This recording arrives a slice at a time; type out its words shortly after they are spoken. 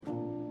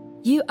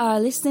You are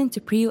listening to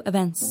PRIO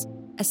Events,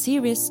 a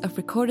series of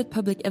recorded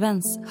public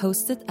events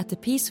hosted at the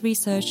Peace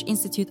Research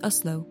Institute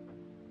Oslo.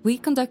 We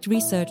conduct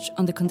research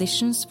on the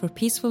conditions for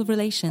peaceful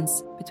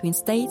relations between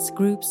states,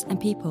 groups, and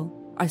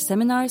people. Our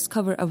seminars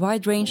cover a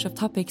wide range of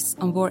topics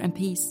on war and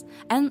peace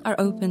and are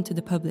open to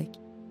the public.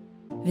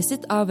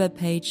 Visit our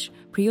webpage,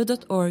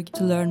 prio.org,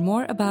 to learn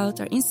more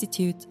about our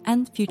institute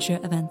and future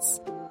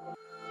events.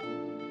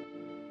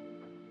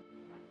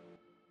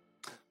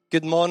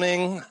 Good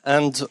morning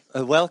and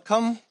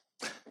welcome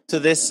to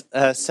this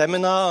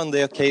seminar on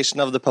the occasion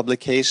of the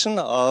publication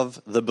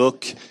of the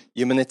book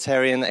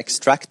Humanitarian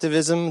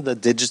Extractivism, The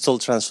Digital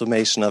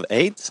Transformation of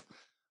Aid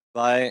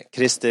by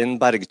Kristin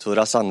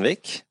Bergtora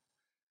Sandvik.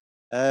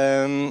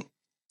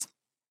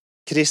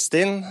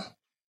 Kristin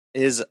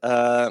is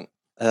a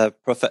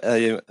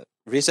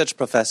research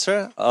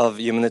professor of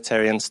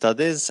humanitarian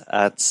studies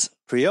at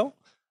PRIO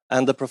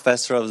and a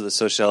professor of the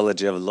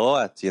sociology of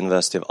law at the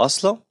University of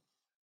Oslo.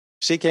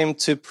 She came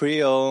to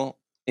PRIO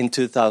in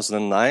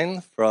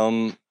 2009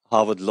 from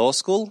Harvard Law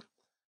School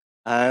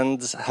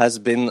and has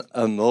been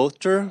a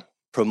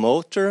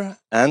promoter,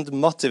 and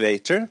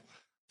motivator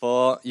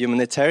for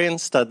humanitarian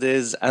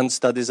studies and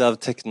studies of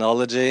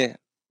technology,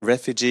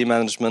 refugee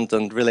management,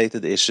 and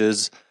related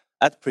issues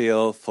at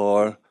PRIO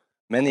for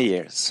many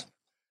years.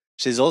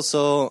 She's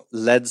also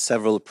led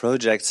several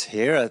projects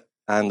here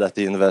and at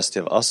the University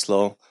of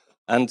Oslo,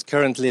 and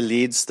currently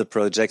leads the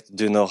project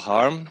Do No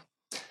Harm,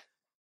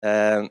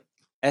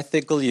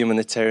 Ethical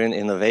Humanitarian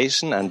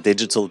Innovation and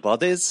Digital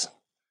Bodies,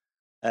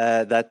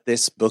 that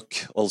this book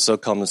also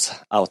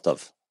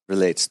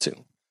relates to.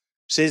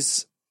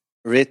 She's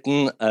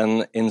written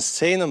an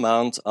insane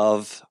amount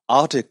of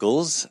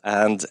articles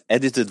and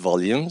edited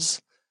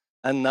volumes,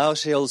 and now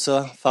she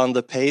also found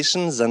the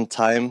patience and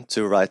time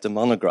to write a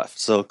monograph.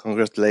 So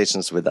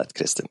congratulations with that,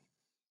 Kristin.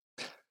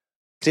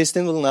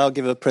 Kristin will now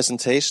give a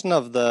presentation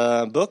of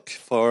the book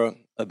for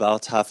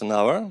about half an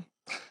hour.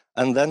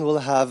 And then we'll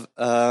have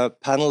a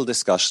panel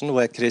discussion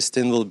where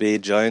Kristin will be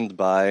joined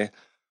by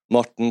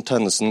Morten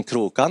Tønnesen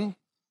Krokan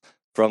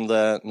from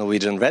the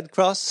Norwegian Red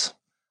Cross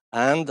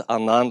and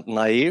Anand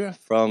Nair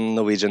from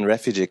Norwegian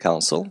Refugee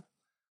Council.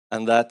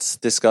 And that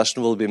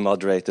discussion will be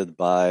moderated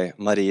by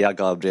Maria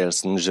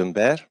Gabrielsen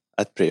Jumbert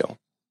at PRIO.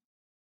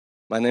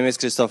 My name is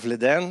Christopher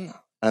Lidén,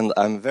 and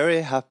I'm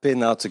very happy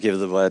now to give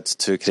the word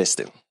to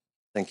Kristin.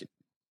 Thank you.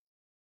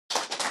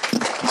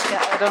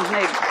 Yeah, I don't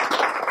need...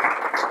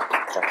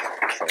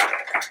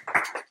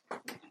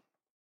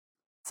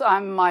 So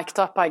I'm mic'd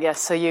up, I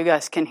guess, so you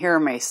guys can hear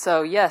me.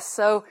 So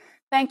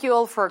thank you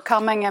all for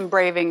coming and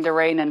braving the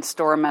rain and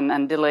storm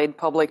and delayed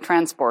public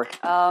transport.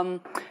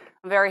 I'm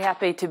very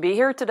happy to be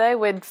here today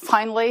with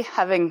finally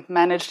having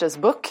managed this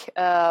book.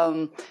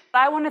 I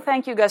want to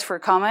thank you guys for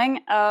coming.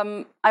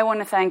 I want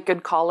to thank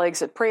good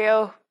colleagues at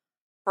PRIO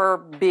for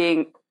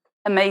being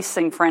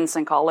amazing friends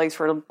and colleagues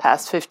for the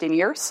past 15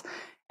 years.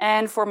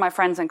 And for my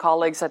friends and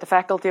colleagues at the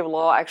Faculty of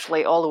Law,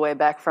 actually all the way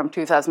back from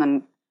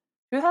 2000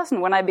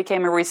 when I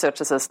became a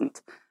research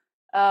assistant.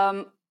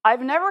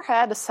 I've never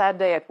had a sad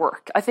day at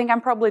work. I think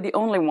I'm probably the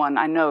only one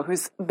I know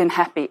who's been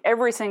happy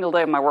every single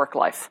day of my work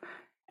life.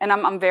 And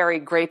I'm very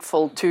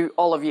grateful to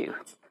all of you.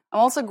 I'm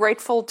also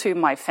grateful to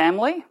my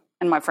family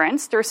and my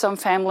friends. There's some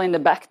family in the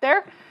back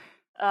there.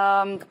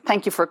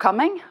 Thank you for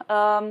coming.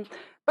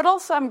 But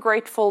also I'm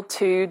grateful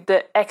to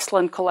the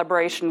excellent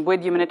collaboration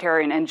with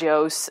humanitarian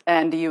NGOs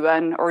and the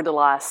UN over the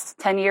last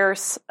 10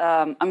 years.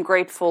 I'm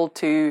grateful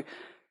to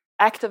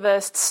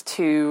activists,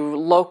 to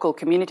local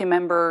community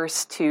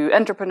members, to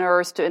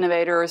entrepreneurs, to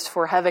innovators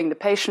for having the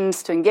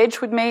patience to engage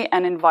with me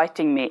and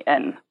inviting me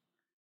in.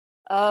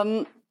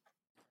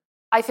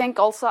 I think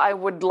also I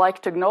would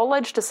like to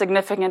acknowledge the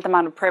significant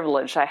amount of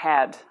privilege I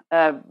had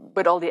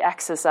with all the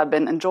access I've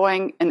been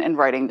enjoying in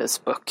writing this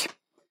book.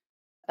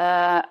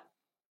 And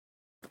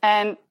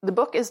the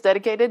book is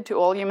dedicated to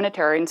all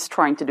humanitarians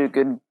trying to do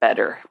good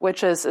better,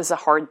 which is a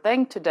hard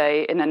thing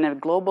today in a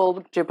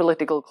global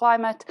geopolitical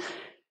climate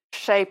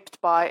shaped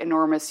by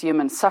enormous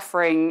human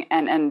suffering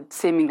and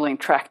seemingly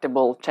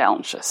intractable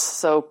challenges.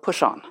 So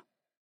push on.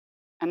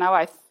 And now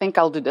I think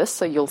I'll do this,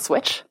 so you'll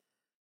switch.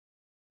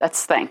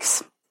 That's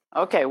thanks.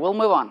 Okay, we'll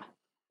move on.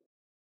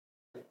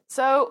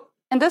 So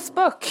in this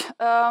book,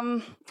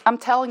 I'm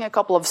telling a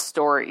couple of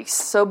stories.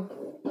 So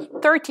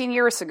 13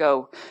 years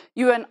ago,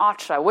 UN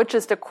OCHA, which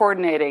is the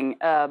coordinating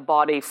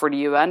body for the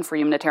UN for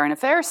humanitarian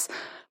affairs,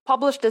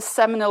 published this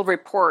seminal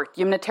report,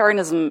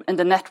 Humanitarianism in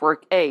the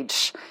Network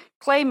Age,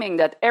 claiming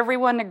that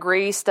everyone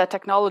agrees that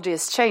technology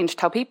has changed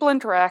how people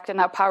interact and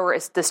how power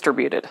is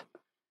distributed.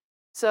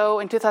 So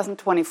in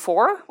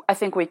 2024, I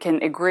think we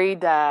can agree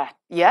that,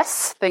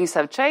 yes, things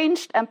have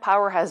changed and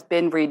power has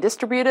been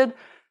redistributed,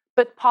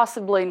 but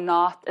possibly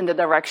not in the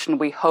direction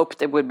we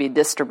hoped it would be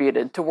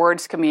distributed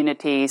towards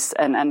communities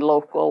and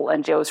local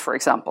NGOs, for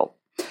example.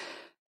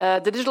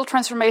 The digital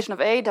transformation of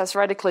aid has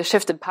radically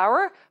shifted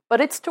power, but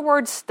it's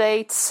towards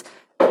states,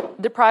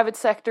 the private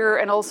sector,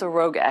 and also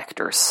rogue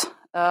actors.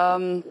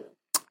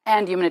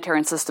 And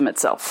humanitarian system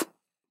itself.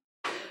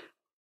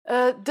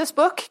 This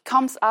book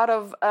comes out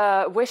of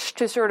a wish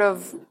to sort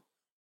of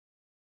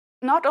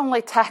not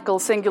only tackle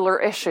singular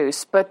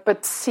issues,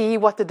 but see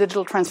what the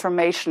digital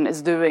transformation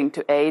is doing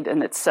to aid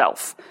in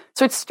itself.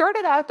 So it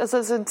started out as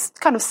a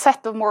kind of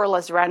set of more or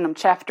less random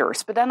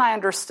chapters, but then I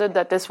understood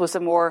that this was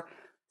a more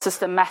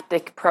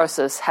systematic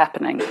process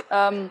happening.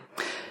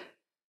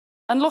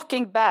 And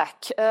looking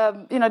back,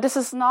 this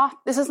is not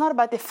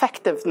about the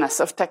effectiveness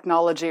of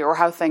technology or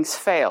how things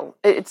fail.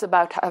 It's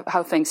about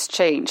how things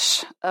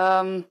change.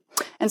 And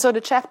so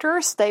the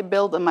chapters, they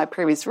build on my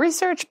previous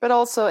research, but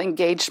also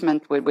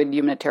engagement with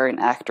humanitarian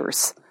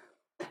actors.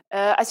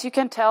 As you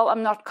can tell,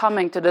 I'm not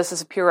coming to this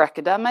as a pure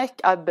academic.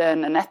 I've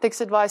been an ethics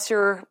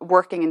advisor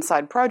working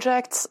inside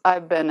projects.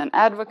 I've been an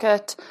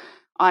advocate.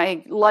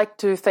 I like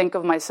to think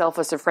of myself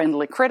as a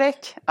friendly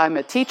critic. I'm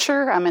a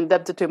teacher. I'm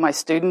indebted to my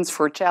students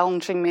for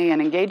challenging me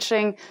and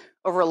engaging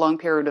over a long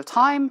period of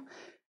time.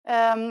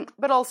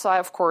 But also,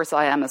 of course,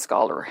 I am a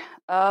scholar.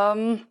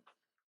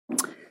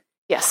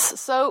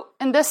 Yes, so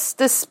in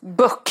this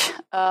book,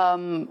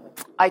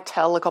 I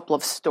tell a couple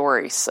of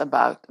stories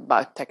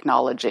about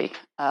technology.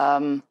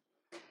 And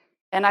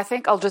I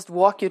think I'll just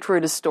walk you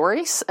through the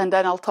stories, and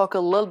then I'll talk a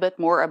little bit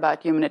more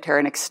about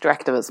humanitarian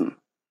extractivism.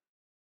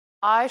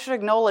 I should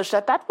acknowledge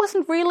that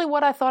wasn't really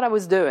what I thought I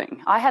was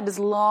doing. I had this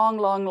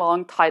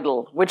long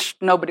title, which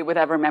nobody would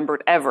have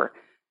remembered ever.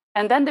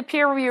 And then the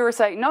peer reviewers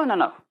say,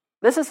 no,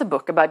 this is a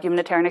book about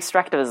humanitarian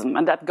extractivism,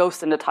 and that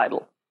goes in the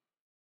title.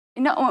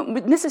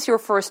 This is your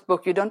first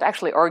book. You don't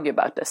actually argue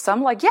about this. So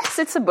I'm like, yes,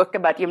 it's a book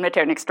about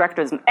humanitarian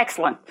extractivism.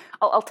 Excellent.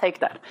 I'll take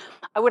that.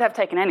 I would have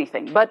taken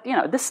anything, but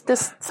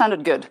this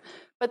sounded good.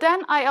 But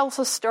then I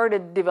also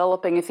started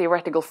developing a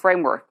theoretical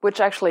framework, which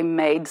actually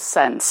made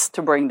sense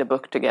to bring the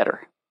book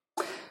together.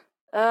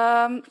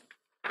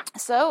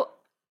 So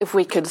if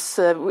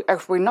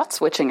we're not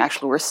switching,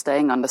 actually, we're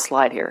staying on the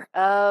slide here.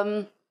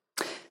 So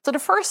the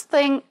first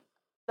thing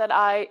that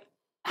I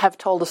have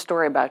told a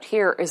story about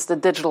here is the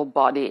digital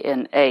body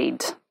in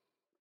aid.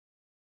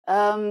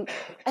 I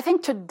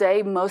think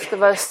today most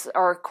of us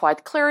are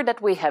quite clear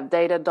that we have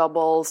data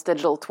doubles,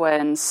 digital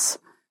twins.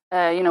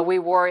 We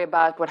worry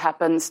about what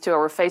happens to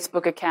our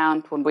Facebook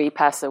account when we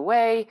pass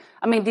away.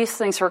 I mean, these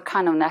things are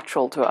kind of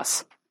natural to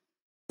us.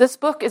 This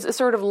book is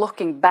sort of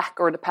looking back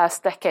over the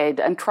past decade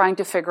and trying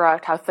to figure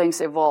out how things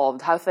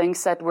evolved, how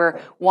things that were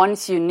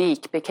once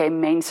unique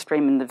became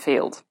mainstream in the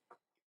field.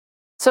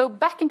 So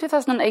back in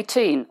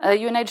 2018, a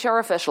UNHCR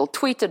official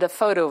tweeted a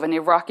photo of an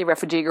Iraqi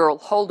refugee girl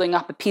holding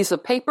up a piece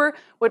of paper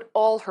with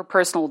all her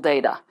personal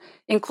data,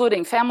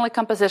 including family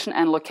composition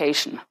and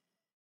location.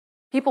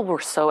 People were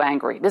so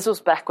angry. This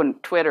was back when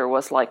Twitter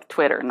was like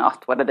Twitter,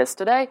 not what it is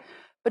today.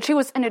 But she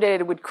was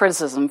inundated with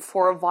criticism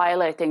for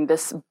violating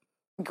this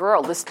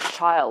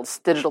child's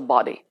digital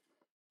body.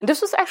 And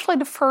this was actually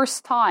the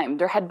first time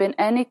there had been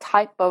any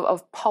type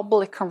of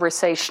public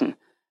conversation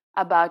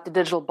about the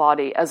digital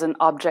body as an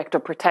object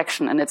of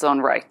protection in its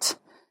own right.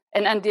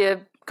 And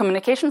the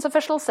communications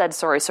official said,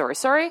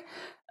 sorry.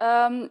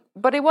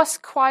 But it was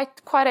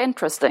quite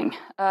interesting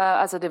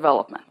as a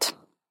development.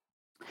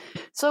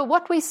 So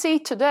what we see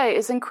today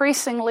is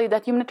increasingly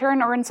that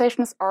humanitarian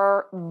organizations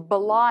are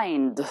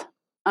blind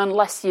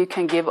unless you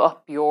can give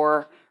up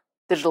your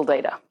digital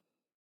data.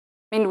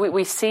 I mean,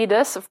 we see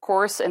this, of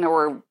course, in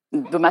our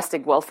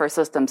domestic welfare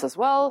systems as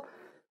well.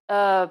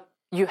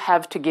 You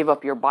have to give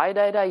up your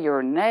biodata,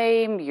 your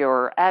name,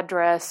 your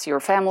address,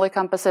 your family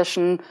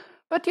composition,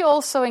 but you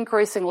also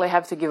increasingly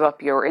have to give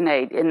up your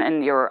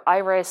your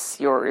iris,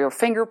 your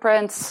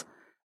fingerprints.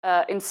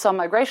 In some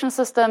migration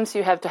systems,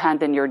 you have to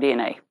hand in your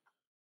DNA.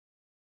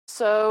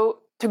 So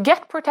to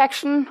get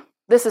protection,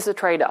 this is a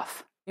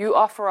trade-off. You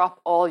offer up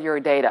all your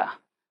data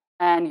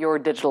and your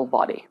digital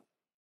body.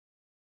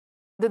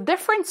 The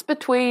difference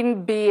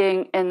between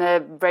being in a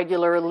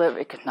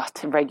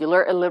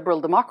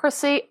liberal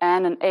democracy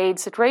and an aid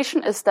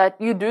situation is that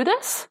you do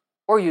this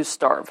or you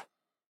starve.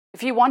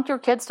 If you want your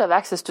kids to have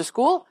access to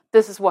school,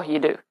 this is what you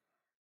do.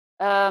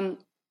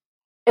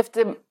 If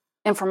the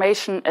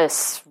information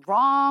is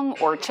wrong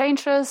or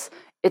changes,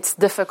 it's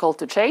difficult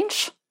to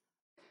change.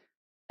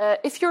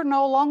 If you're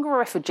no longer a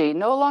refugee,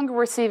 no longer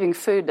receiving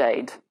food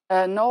aid,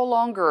 no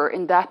longer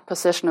in that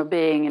position of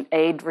being an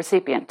aid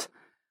recipient,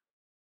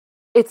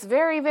 it's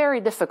very, very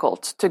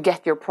difficult to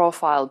get your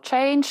profile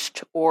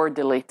changed or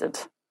deleted.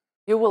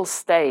 You will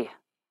stay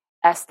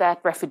as that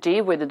refugee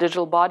with a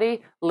digital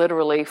body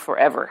literally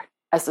forever,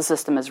 as the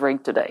system is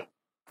rigged today.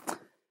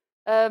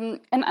 And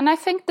I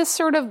think the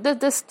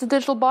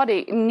digital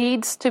body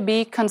needs to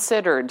be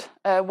considered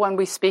when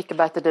we speak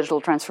about the digital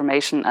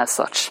transformation as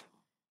such.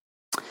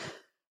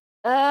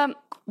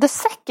 The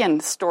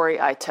second story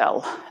I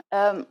tell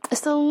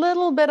is a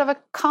little bit of a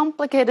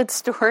complicated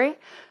story.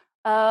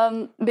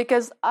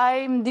 Because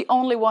I'm the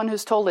only one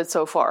who's told it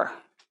so far.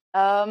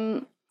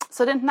 So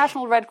the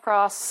International Red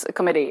Cross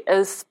Committee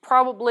is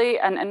probably,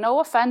 and no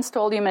offense to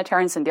all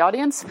humanitarians in the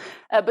audience,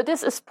 but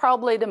this is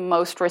probably the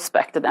most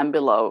respected and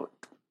beloved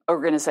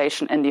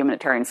organization in the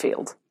humanitarian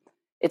field.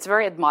 It's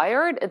very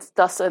admired. It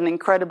does an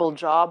incredible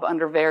job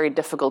under very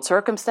difficult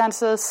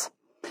circumstances.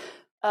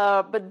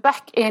 But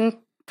back in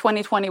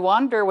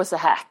 2021, there was a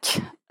hack.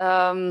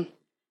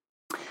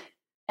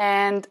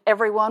 And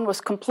everyone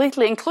was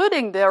completely,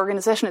 including the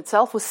organization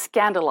itself, was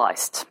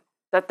scandalized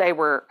that they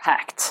were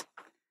hacked.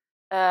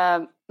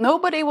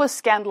 Nobody was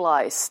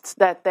scandalized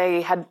that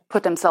they had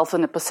put themselves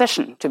in a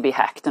position to be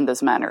hacked in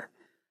this manner.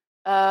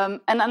 And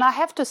I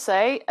have to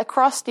say,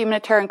 across the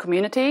humanitarian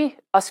community,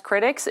 us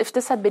critics, if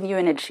this had been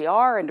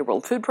UNHCR and the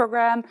World Food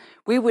Programme,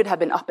 we would have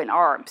been up in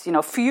arms,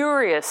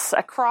 furious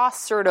across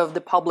sort of the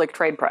public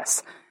trade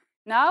press.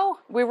 Now,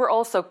 we were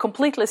also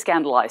completely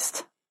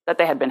scandalized that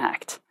they had been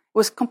hacked. It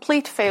was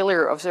complete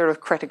failure of sort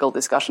of critical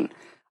discussion.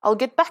 I'll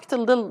get back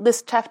to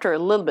this chapter a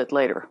little bit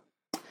later.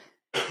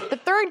 The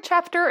third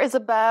chapter is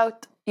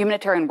about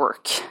humanitarian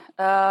work.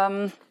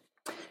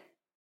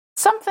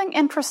 Something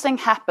interesting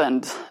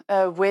happened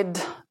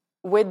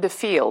with the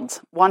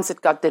field once it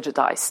got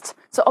digitized.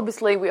 So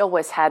obviously we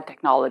always had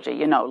technology,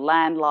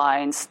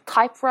 landlines,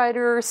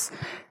 typewriters,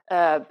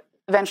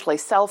 eventually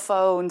cell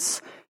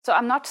phones. So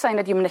I'm not saying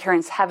that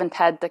humanitarians haven't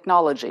had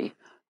technology,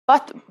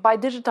 but by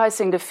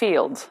digitizing the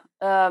field,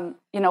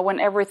 when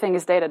everything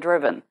is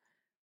data-driven,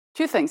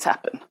 two things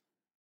happen.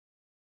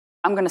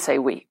 I'm going to say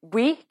we.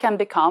 We can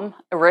become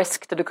a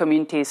risk to the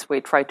communities we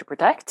try to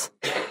protect,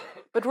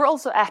 but we're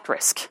also at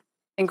risk.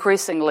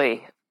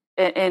 Increasingly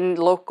in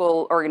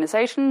local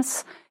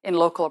organizations, in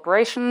local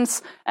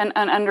operations, and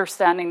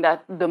understanding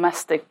that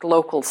domestic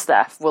local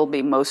staff will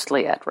be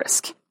mostly at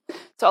risk.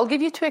 So I'll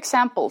give you two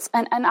examples.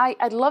 And I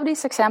love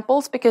these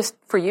examples because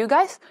for you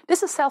guys,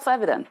 this is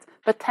self-evident,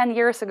 but 10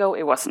 years ago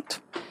it wasn't.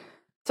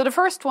 So the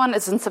first one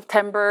is in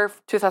September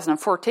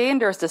 2014.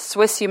 There's this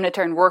Swiss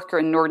humanitarian worker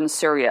in northern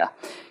Syria.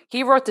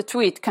 He wrote a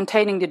tweet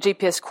containing the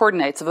GPS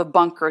coordinates of a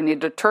bunker near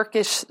the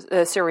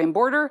Turkish-Syrian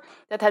border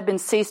that had been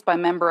seized by a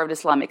member of the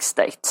Islamic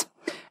State.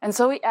 And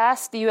so he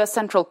asked the U.S.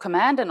 Central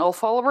Command and all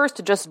followers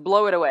to just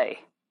blow it away.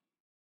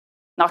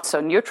 Not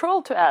so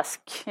neutral to ask,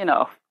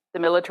 the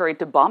military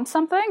to bomb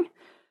something,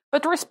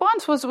 but the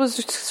response was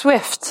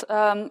swift.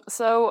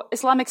 So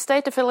Islamic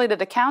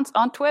State-affiliated accounts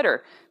on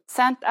Twitter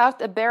sent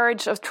out a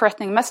barrage of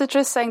threatening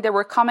messages saying they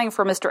were coming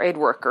for Mr. Aid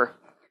Worker.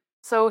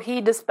 So he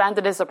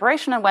disbanded his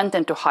operation and went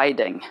into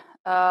hiding,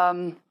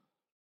 and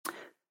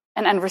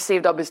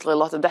received, obviously, a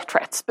lot of death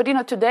threats. But,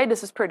 today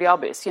this is pretty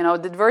obvious. The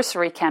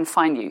adversary can't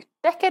find you.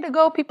 A decade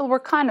ago, people were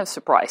kind of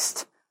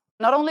surprised,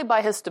 not only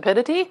by his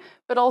stupidity,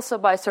 but also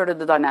by sort of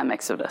the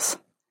dynamics of this.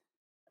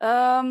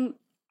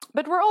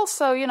 But we're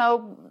also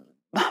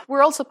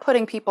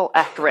putting people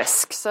at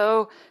risk.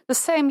 So the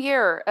same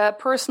year,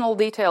 personal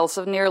details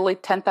of nearly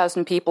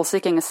 10,000 people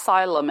seeking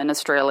asylum in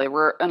Australia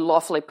were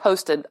unlawfully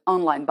posted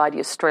online by the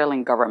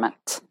Australian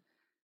government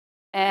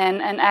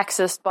and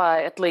accessed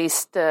by at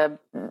least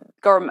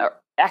government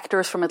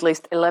actors from at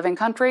least 11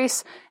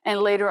 countries,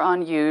 and later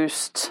on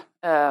used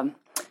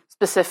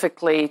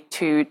specifically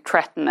to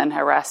threaten and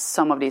harass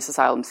some of these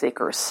asylum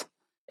seekers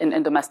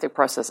in domestic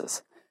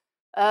processes.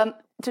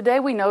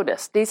 Today we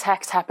notice these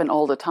hacks happen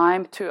all the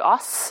time to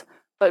us,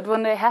 but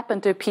when they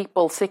happen to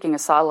people seeking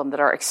asylum that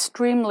are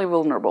extremely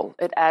vulnerable,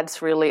 it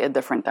adds really a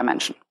different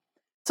dimension.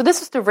 So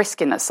this is the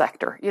riskiness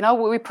sector.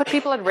 We put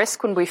people at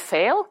risk when we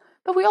fail,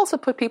 but we also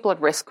put people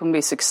at risk when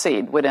we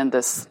succeed within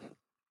this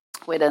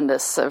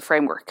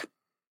framework.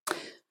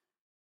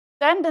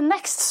 Then the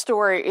next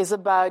story is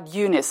about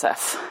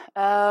UNICEF.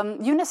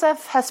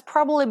 UNICEF has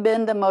probably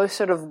been the most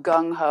sort of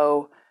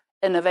gung-ho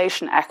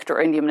innovation actor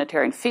in the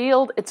humanitarian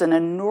field. It's an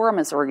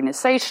enormous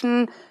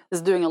organization. It's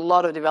doing a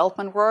lot of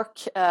development work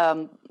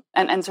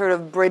and sort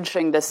of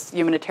bridging this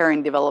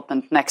humanitarian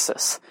development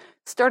nexus.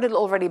 Started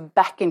already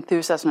back in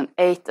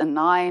 2008 and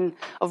 2009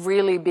 of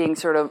really being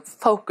sort of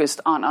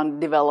focused on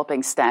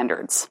developing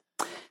standards.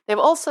 They've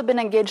also been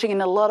engaging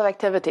in a lot of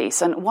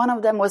activities, and one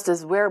of them was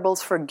this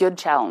Wearables for Good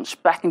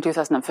challenge back in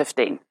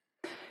 2015.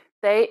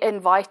 They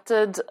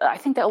invited, I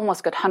think they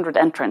almost got 100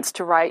 entrants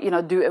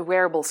to do a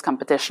wearables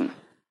competition.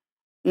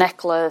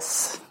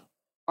 Necklace,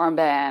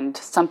 armband,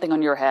 something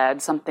on your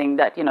head, something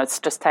that, it's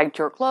just tagged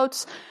to your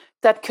clothes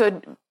that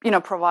could,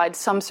 provide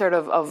some sort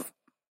of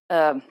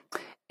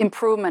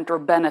improvement or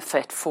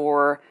benefit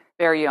for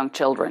very young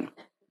children.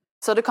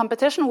 So the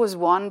competition was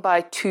won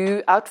by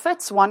two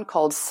outfits, one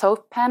called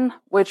Soap Pen,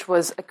 which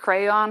was a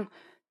crayon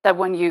that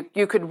when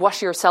you could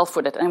wash yourself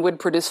with it and would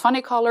produce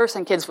funny colors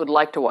and kids would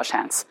like to wash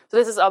hands. So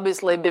this is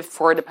obviously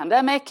before the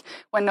pandemic,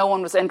 when no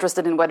one was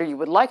interested in whether you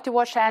would like to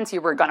wash hands,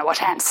 you were going to wash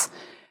hands.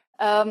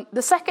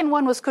 The second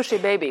one was Cushy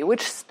Baby,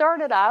 which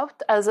started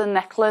out as a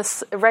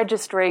necklace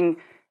registering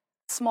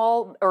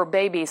small or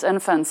babies,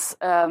 infants,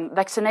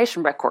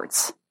 vaccination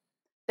records.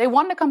 They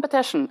won the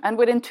competition, and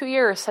within 2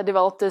 years had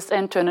developed this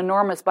into an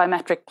enormous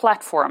biometric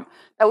platform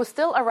that was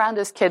still around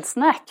this kid's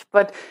neck,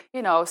 but,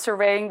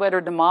 surveying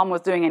whether the mom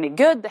was doing any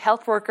good, the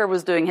health worker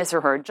was doing his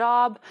or her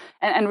job,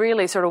 and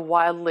really sort of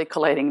wildly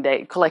collecting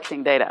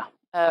data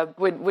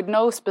with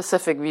no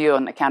specific view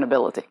on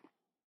accountability.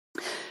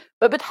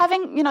 But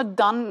having,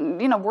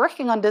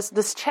 working on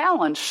this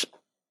challenge,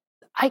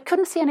 I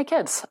couldn't see any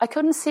kids. I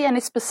couldn't see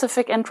any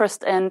specific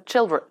interest in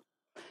children.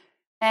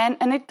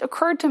 And it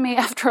occurred to me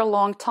after a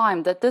long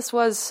time that this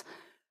was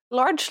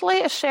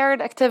largely a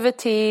shared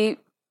activity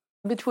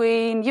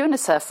between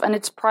UNICEF and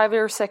its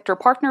private sector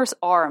partners,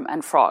 ARM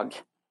and Frog.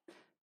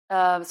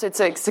 So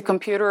it's a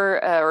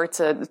computer or it's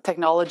a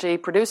technology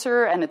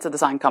producer and it's a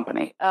design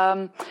company.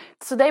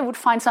 So they would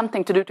find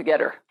something to do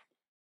together.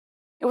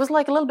 It was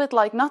like a little bit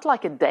like, not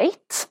like a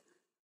date,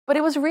 but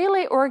it was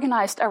really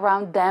organized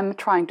around them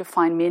trying to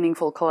find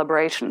meaningful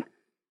collaboration.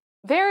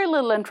 Very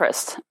little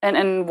interest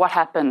in what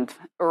happened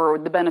or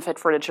the benefit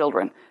for the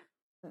children.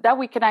 That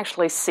we can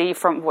actually see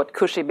from what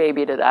Cushy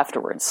Baby did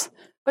afterwards.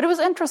 But it was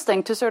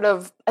interesting to sort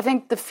of, I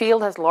think the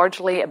field has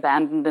largely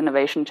abandoned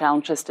innovation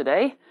challenges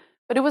today,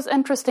 but it was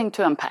interesting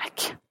to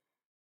unpack.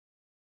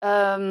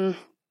 Then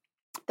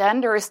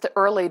there is the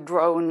early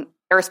drone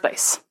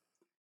airspace,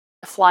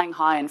 flying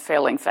high and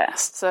failing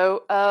fast.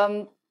 So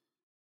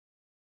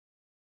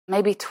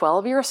maybe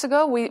 12 years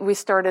ago, we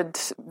started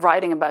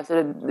writing about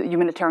the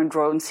humanitarian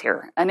drones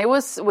here. And it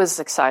was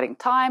exciting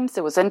times,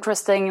 it was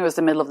interesting, it was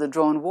the middle of the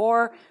drone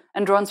war,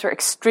 and drones were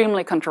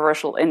extremely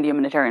controversial in the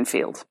humanitarian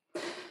field.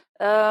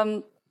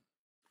 And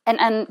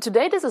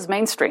today this is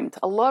mainstreamed.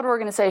 A lot of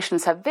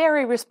organizations have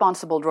very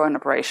responsible drone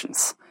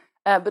operations.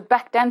 But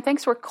back then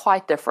things were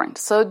quite different.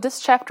 So this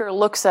chapter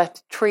looks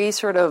at three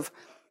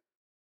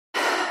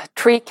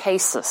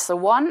cases. So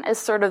one is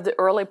sort of the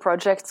early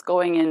projects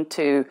going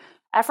into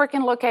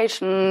African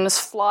locations,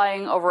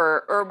 flying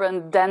over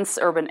dense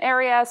urban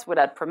areas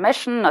without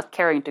permission, not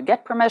caring to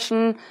get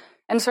permission,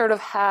 and sort of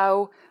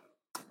how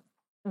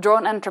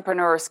drone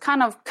entrepreneurs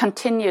kind of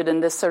continued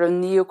in this sort of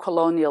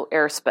neo-colonial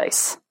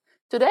airspace.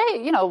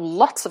 Today,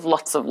 lots of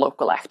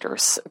local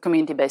actors,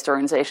 community-based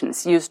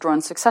organizations use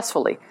drones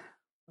successfully,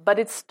 but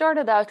it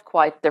started out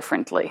quite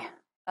differently.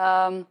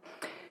 The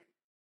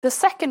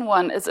second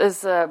one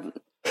is an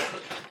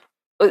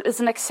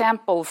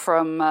example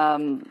from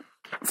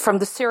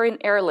the Syrian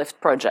airlift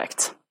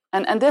project.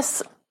 And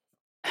this,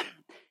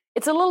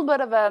 it's a little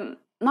bit of a,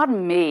 not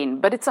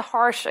mean, but it's a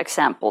harsh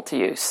example to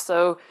use.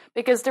 So,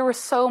 because there were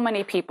so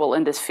many people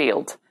in this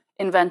field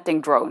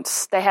inventing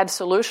drones. They had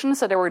solutions,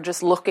 so they were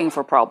just looking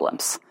for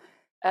problems.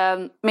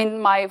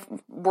 My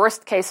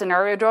worst case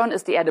scenario drone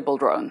is the edible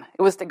drone.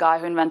 It was the guy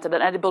who invented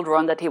an edible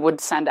drone that he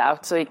would send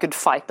out so he could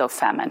fight off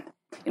famine.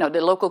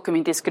 The local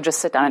communities could just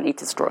sit down and eat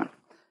his drone.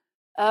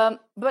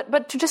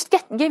 But to just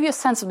give you a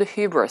sense of the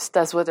hubris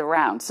that's what's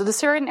around. So the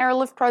Syrian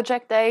airlift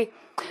project, they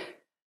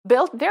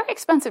built very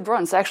expensive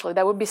drones, actually,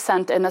 that would be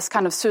sent in as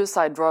kind of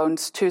suicide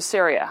drones to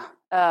Syria.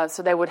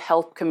 So they would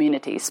help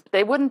communities.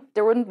 There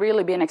wouldn't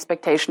really be an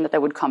expectation that they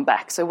would come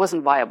back, so it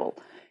wasn't viable.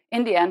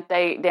 In the end,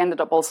 they ended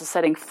up also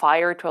setting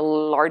fire to a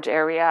large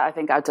area, I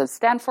think outside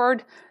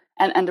Stanford,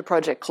 and the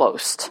project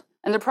closed.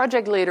 And the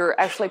project leader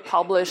actually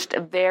published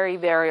a very,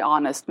 very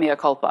honest mea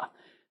culpa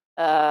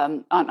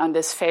on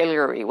this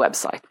Failury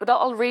website. But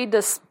I'll read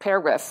this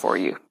paragraph for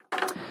you.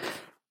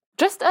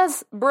 Just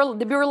as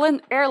the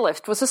Berlin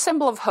airlift was a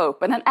symbol of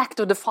hope and an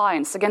act of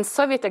defiance against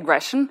Soviet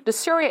aggression, the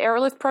Syria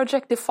airlift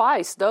project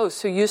defies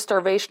those who use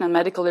starvation and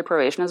medical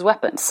deprivation as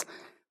weapons.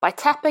 By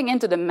tapping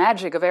into the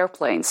magic of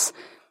airplanes,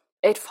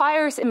 it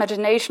fires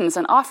imaginations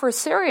and offers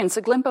Syrians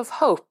a glimpse of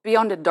hope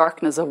beyond the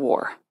darkness of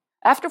war.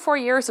 After 4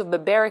 years of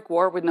barbaric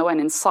war with no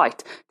end in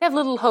sight, they have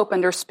little hope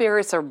and their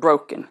spirits are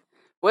broken.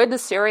 With the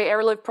Syria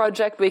airlift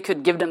project, we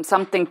could give them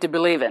something to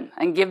believe in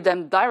and give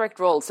them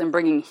direct roles in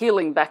bringing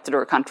healing back to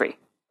their country.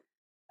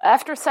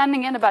 After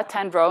sending in about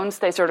 10 drones,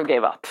 they sort of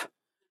gave up.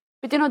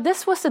 But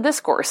this was the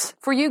discourse.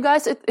 For you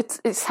guys,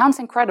 it sounds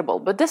incredible,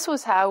 but this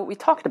was how we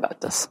talked about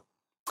this.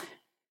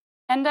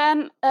 And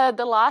then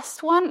the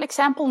last one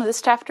example in this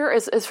chapter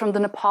is from the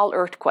Nepal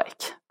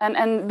earthquake.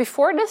 And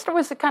before this, there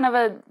was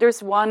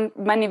there's one,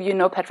 many of you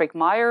know Patrick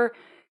Meyer.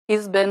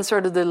 He's been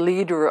sort of the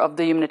leader of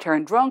the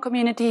humanitarian drone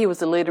community. He was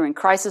the leader in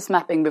crisis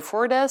mapping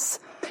before this.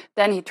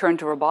 Then he turned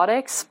to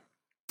robotics.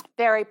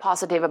 Very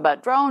positive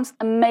about drones,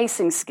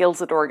 amazing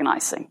skills at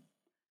organizing.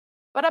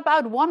 But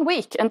about 1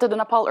 week into the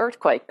Nepal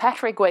earthquake,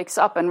 Patrick wakes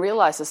up and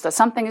realizes that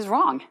something is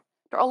wrong.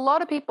 There are a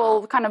lot of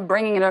people kind of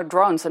bringing in their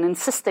drones and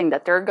insisting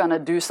that they're going to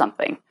do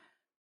something.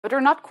 But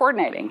they're not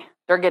coordinating.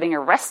 They're getting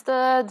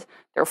arrested,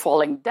 they're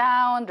falling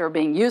down, they're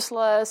being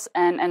useless,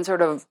 and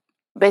sort of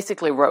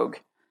basically rogue.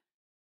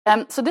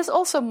 So this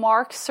also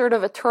marks sort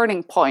of a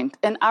turning point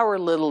in our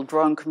little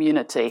drone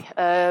community,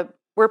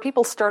 where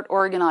people start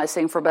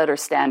organizing for better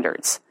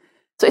standards.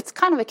 So it's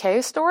kind of a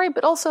chaos story,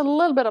 but also a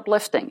little bit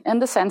uplifting in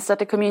the sense that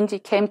the community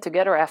came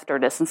together after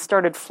this and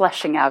started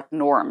fleshing out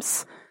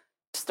norms,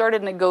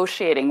 started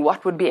negotiating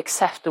what would be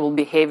acceptable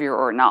behavior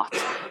or not,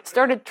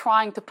 started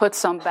trying to put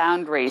some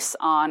boundaries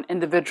on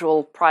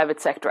individual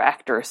private sector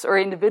actors or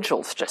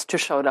individuals just who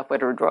showed up with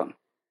their drone.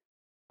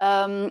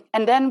 And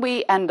then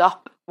we end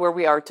up where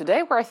we are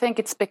today, where I think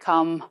it's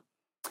become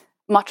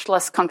much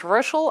less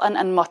controversial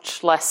and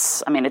much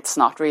less, it's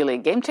not really a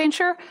game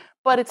changer,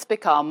 but it's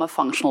become a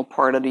functional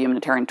part of the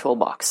humanitarian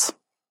toolbox.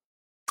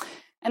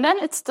 And then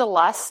it's the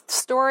last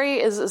story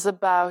is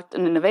about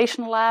an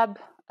innovation lab.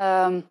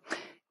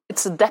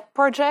 It's a DEP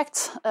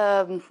project,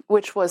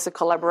 which was a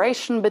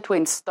collaboration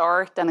between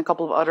START and a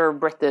couple of other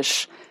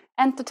British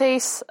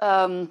entities.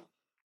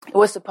 It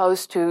was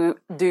supposed to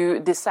do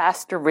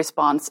disaster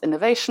response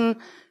innovation,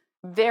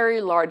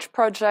 very large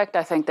project.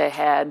 I think they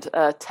had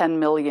 10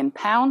 million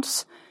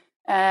pounds.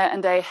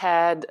 And they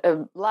had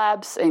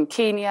labs in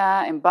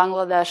Kenya, in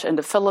Bangladesh, in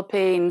the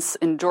Philippines,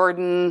 in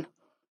Jordan.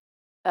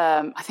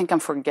 I think I'm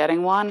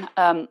forgetting one.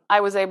 I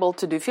was able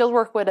to do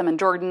fieldwork with them in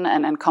Jordan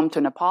and come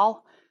to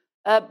Nepal.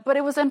 But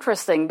it was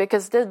interesting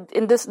because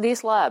in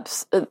these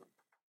labs, the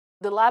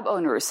lab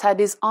owners had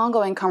these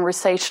ongoing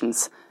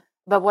conversations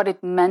about what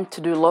it meant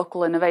to do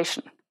local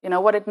innovation. You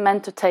know, what it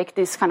meant to take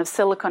these kind of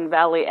Silicon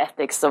Valley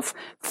ethics of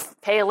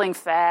failing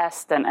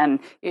fast and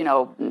you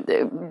know,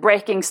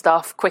 breaking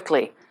stuff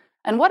quickly.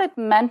 And what it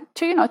meant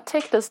to, you know,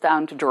 take this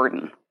down to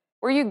Jordan,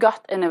 where you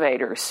got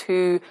innovators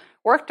who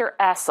worked their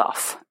ass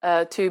off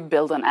to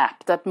build an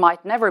app that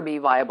might never be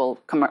viable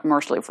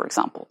commercially, for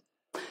example.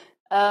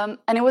 And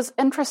it was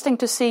interesting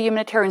to see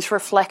humanitarians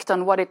reflect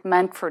on what it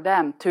meant for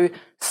them to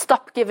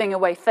stop giving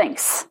away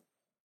things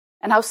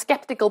and how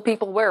skeptical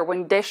people were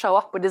when they show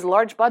up with this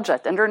large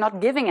budget and they're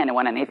not giving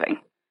anyone anything.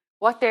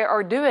 What they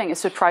are doing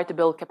is to try to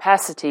build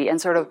capacity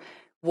and sort of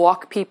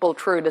walk people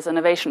through this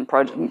innovation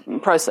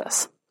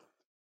process.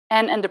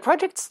 And the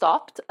project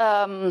stopped,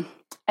 and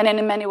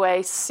in many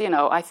ways, you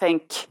know, I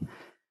think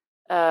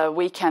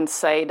we can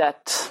say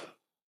that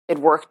it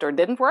worked or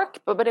didn't work,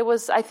 but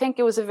I think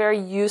it was a very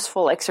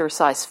useful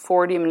exercise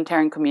for the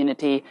humanitarian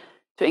community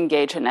to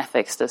engage in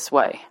ethics this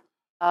way.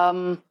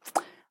 I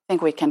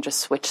think we can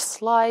just switch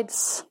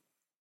slides.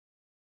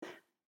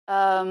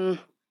 So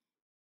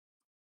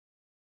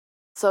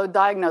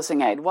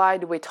diagnosing aid, why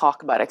do we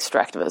talk about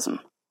extractivism?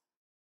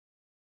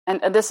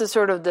 And this is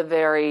sort of the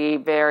very,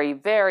 very,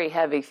 very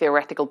heavy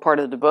theoretical part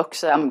of the book,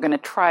 so I'm going to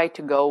try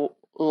to go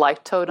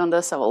light-toed on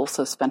this. I've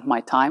also spent my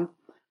time.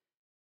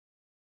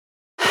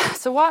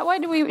 So why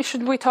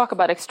should we talk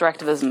about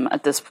extractivism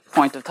at this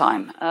point of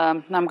time?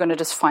 Now I'm going to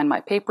just find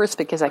my papers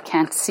because I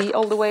can't see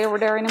all the way over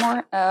there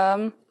anymore.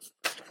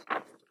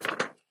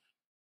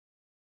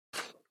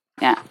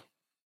 Yeah.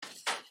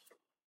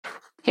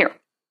 Here.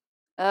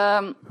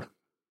 I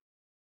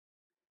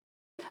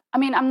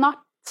mean, I'm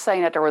not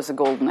saying that there was a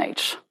golden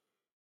age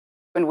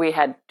when we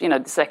had, you know,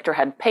 the sector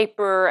had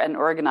paper and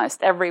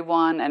organized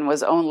everyone and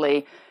was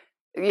only,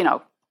 you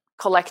know,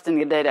 collecting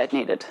the data it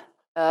needed.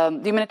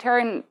 The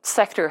humanitarian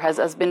sector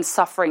has been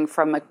suffering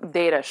from a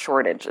data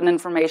shortage, an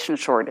information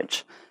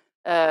shortage,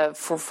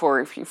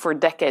 for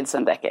decades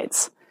and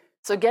decades.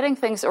 So getting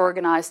things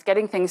organized,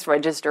 getting things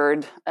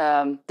registered,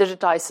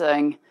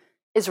 digitizing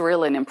is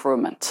really an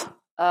improvement.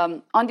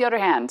 On the other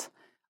hand,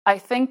 I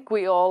think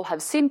we all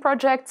have seen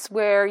projects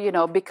where, you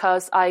know,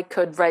 because I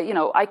could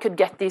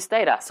get these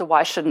data, so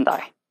why shouldn't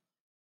I?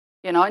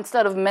 You know,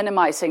 instead of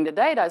minimizing the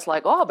data, it's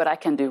like, oh, but I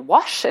can do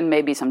WASH and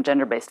maybe some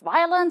gender-based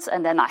violence,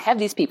 and then I have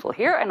these people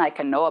here, and I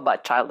can know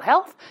about child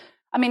health.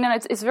 I mean,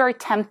 and it's very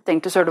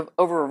tempting to sort of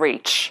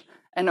overreach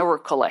and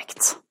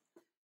overcollect.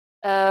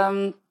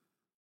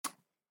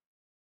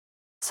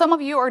 Some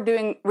of you are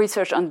doing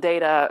research on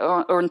data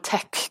or on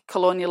tech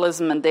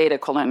colonialism and data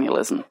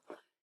colonialism.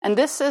 And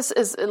this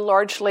is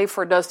largely,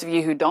 for those of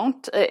you who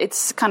don't,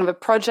 it's kind of a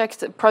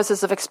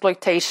process of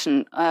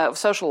exploitation of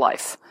social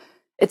life.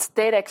 It's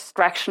data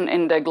extraction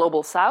in the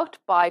global south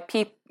by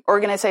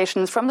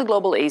organizations from the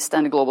global east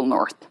and the global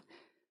north.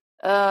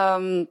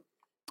 And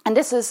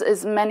this is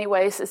in many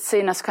ways, it's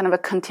seen as kind of a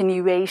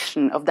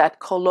continuation of that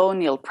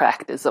colonial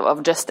practice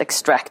of just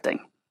extracting.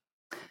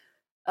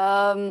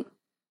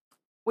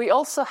 We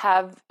also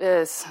have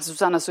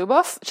Susanna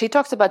Zuboff. She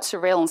talks about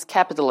surveillance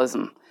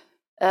capitalism,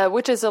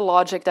 which is a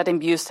logic that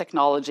imbues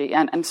technology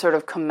and sort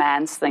of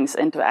commands things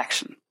into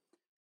action.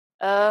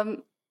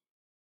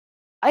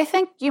 I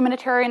think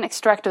humanitarian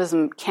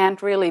extractivism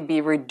can't really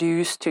be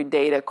reduced to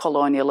data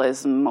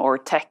colonialism or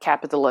tech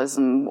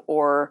capitalism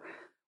or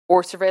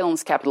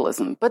surveillance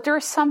capitalism. But there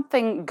is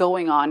something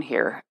going on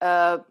here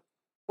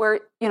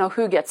where, you know,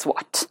 who gets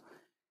what?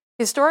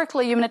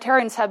 Historically,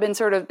 humanitarians have been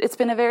it's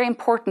been a very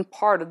important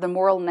part of the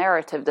moral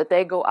narrative that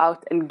they go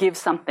out and give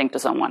something to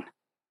someone.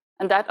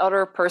 And that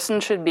other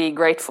person should be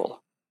grateful.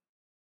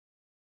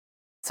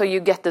 So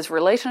you get this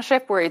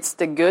relationship where it's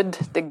the good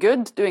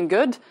doing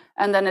good,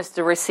 and then it's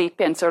the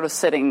recipient sort of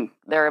sitting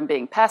there and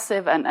being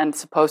passive and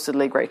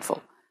supposedly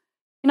grateful.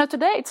 You know,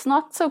 today it's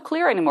not so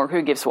clear anymore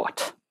who gives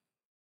what.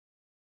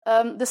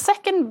 The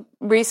second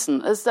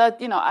reason is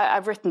that, you know,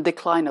 I've written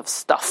Decline of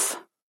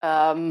Stuff.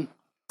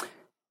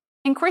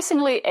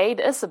 Increasingly, aid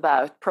is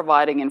about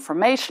providing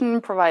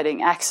information,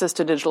 providing access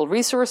to digital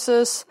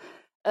resources,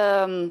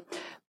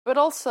 but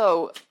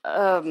also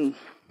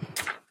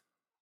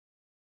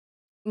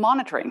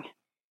monitoring.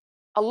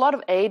 A lot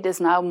of aid is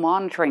now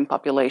monitoring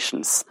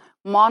populations,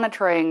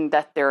 monitoring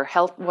that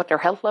what their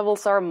health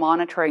levels are,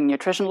 monitoring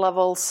nutrition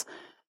levels.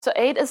 So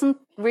aid isn't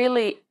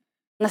really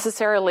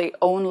necessarily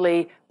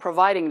only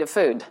providing the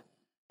food.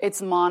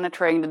 It's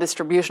monitoring the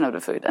distribution of the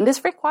food. And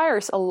this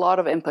requires a lot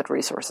of input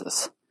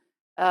resources.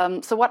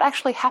 So what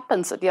actually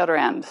happens at the other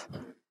end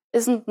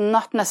isn't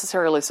not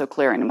necessarily so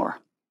clear anymore.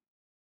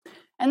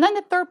 And then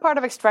the third part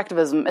of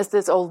extractivism is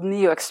this old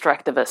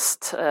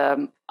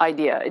neo-extractivist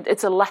idea.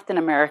 It's a Latin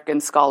American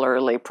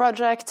scholarly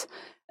project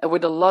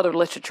with a lot of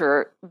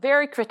literature,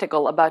 very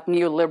critical about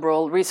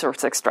neoliberal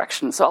resource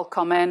extraction. So I'll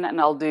come in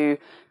and I'll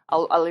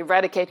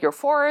eradicate your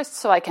forest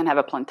so I can have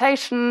a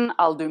plantation.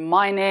 I'll do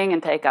mining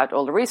and take out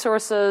all the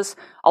resources.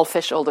 I'll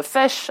fish all the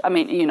fish. I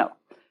mean, you know.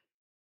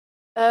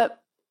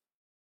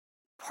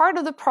 Part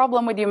of the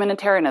problem with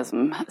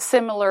humanitarianism,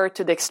 similar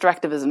to the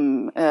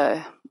extractivism,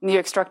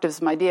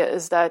 neo-extractivism idea,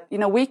 is that, you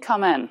know, we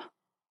come in,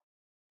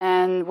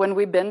 and when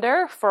we've been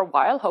there for a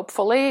while,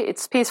 hopefully,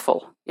 it's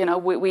peaceful. You know,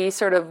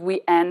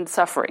 we end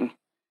suffering.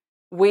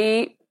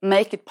 We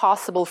make it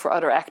possible for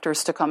other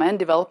actors to come in,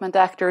 development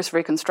actors,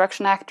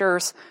 reconstruction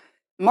actors,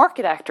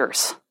 market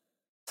actors.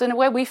 So in a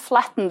way, we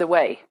flatten the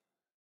way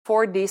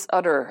for these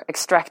other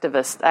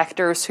extractivist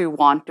actors who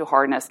want to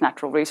harness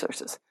natural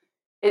resources.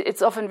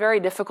 It's often very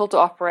difficult to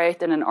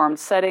operate in an armed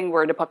setting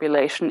where the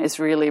population is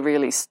really,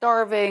 really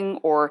starving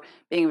or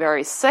being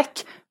very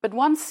sick. But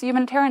once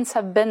humanitarians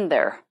have been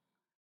there,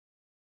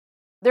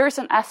 there's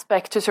an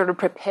aspect to sort of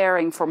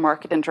preparing for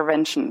market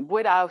intervention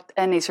without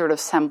any sort of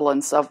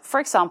semblance of, for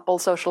example,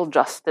 social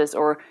justice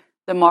or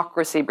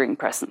democracy being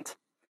present.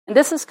 And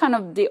this is kind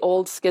of the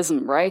old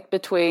schism, right,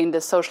 between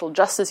the social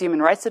justice,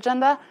 human rights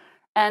agenda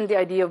and the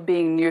idea of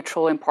being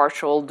neutral,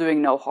 impartial,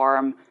 doing no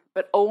harm,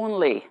 but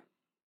only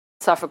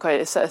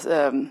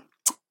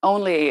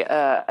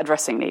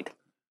addressing need.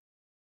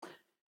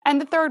 And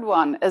the third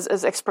one is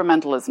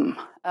experimentalism.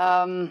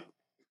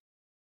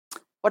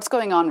 What's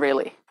going on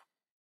really?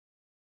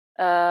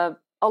 A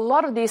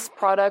lot of these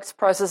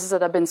processes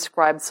that have been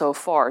described so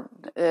far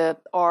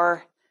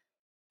are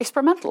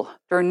experimental.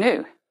 They're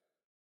new.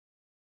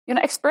 You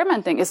know,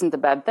 experimenting isn't a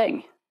bad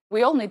thing.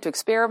 We all need to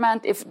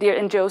experiment. If the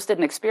NGOs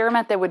didn't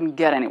experiment, they wouldn't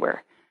get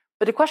anywhere.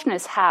 But the question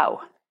is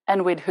how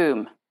and with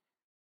whom.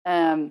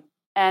 And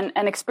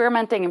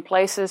experimenting in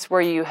places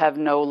where you have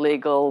no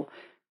legal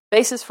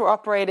basis for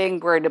operating,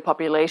 where the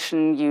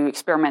population you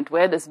experiment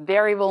with is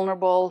very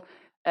vulnerable,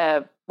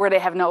 where they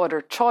have no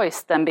other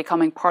choice than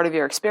becoming part of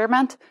your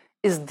experiment,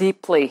 is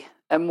deeply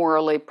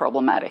morally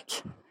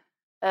problematic.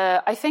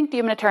 I think the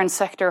humanitarian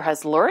sector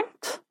has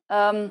learned,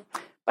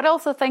 but I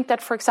also think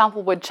that, for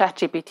example, with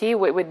ChatGPT,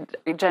 with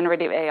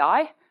generative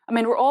AI, I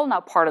mean, we're all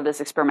now part of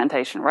this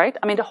experimentation, right?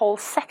 I mean, the whole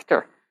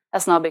sector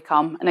has now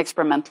become an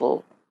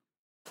experimental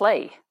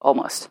play,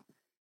 almost.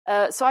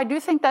 So I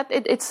do think that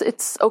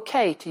it's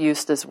okay to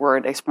use this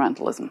word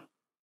experimentalism.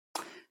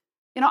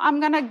 You know, I'm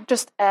going to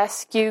just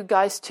ask you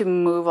guys to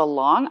move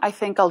along. I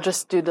think I'll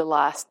just do the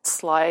last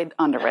slide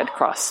on the Red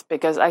Cross,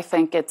 because I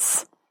think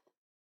it's...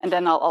 And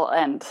then I'll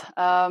end.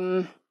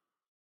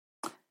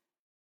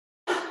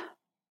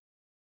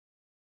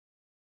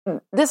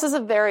 This is a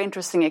very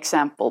interesting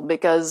example,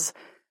 because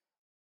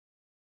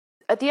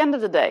at the end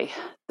of the day,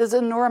 there's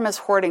enormous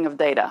hoarding of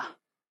data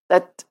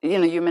that, you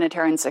know,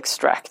 humanitarians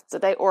extract,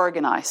 that they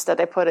organize, that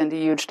they put into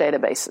huge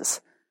databases.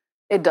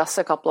 It does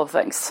a couple of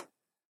things.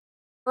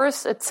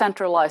 First, it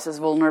centralizes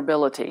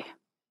vulnerability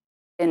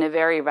in a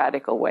very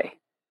radical way.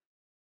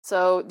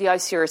 So the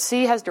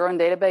ICRC has their own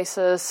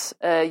databases.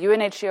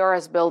 UNHCR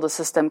has built a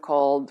system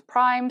called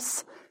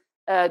Primes.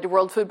 The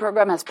World Food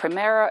Programme has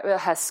Primero,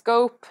 has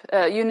Scope.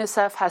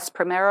 UNICEF has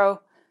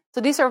Primero.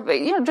 So these are,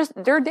 you know, just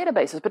they're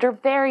databases, but they're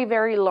very,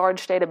 very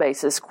large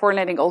databases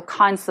coordinating all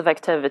kinds of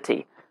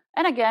activity.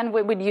 And again,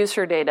 with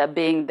user data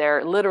being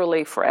there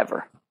literally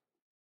forever.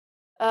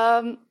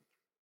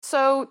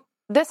 So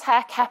this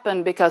hack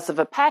happened because of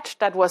a patch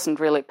that wasn't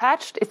really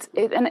patched.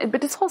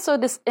 But it's also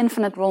this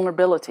infinite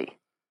vulnerability.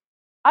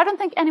 I don't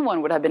think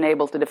anyone would have been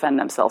able to defend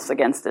themselves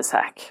against this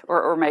hack,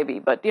 or maybe,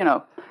 but, you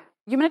know,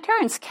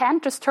 humanitarians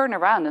can't just turn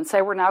around and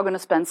say we're now going to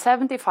spend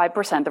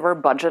 75% of our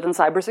budget on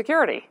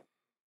cybersecurity.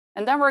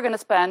 And then we're going to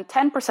spend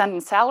 10%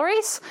 in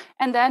salaries,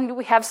 and then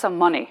we have some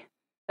money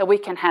that we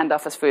can hand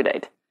off as food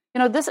aid. You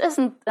know, this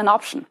isn't an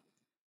option.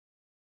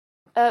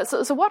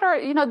 So what are,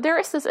 you know, there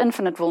is this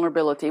infinite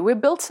vulnerability. We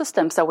build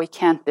systems that we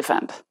can't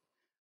defend.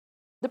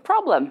 The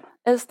problem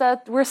is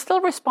that we're still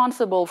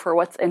responsible for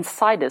what's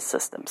inside these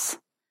systems.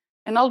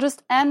 And I'll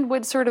just end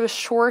with sort of a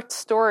short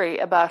story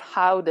about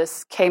how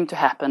this came to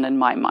happen in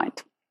my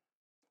mind.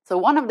 So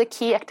one of the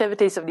key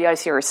activities of the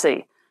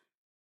ICRC,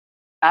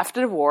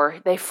 after the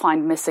war, they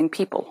find missing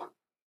people.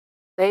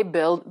 They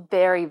build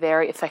very,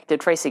 very effective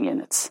tracing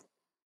units.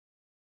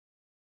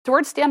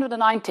 Towards the end of the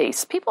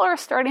 90s, people are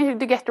starting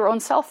to get their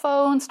own cell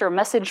phones, their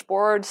message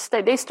boards.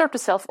 They start to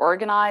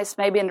self-organize,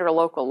 maybe in their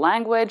local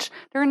language.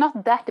 They're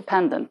not that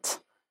dependent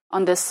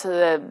on this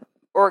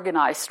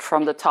organized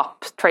from the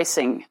top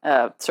tracing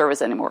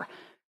service anymore.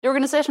 The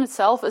organization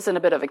itself is in a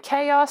bit of a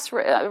chaos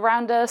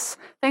around this.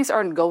 Things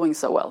aren't going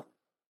so well.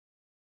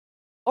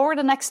 Over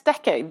the next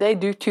decade, they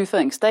do two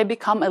things. They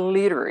become a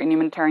leader in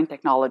humanitarian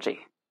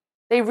technology.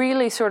 They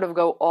really sort of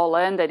go all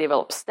in. They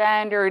develop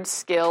standards,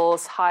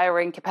 skills,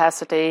 hiring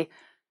capacity.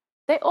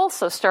 They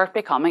also start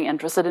becoming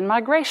interested in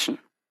migration.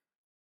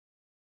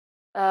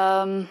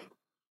 So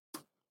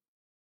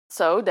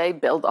they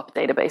build up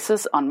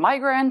databases on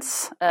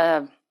migrants.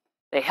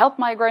 They help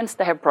migrants,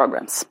 they have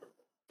programs.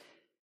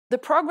 The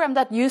program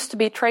that used to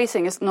be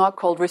tracing is now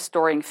called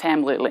Restoring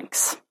Family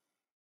Links.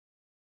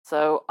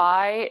 So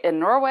in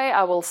Norway,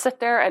 I will sit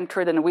there and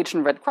through the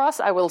Norwegian Red Cross,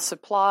 I will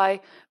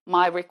supply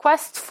my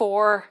request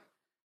for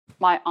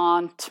my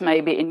aunt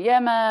maybe in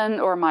Yemen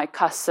or my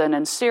cousin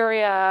in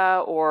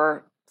Syria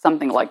or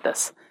something like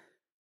this.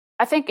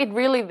 I think it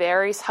really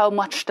varies how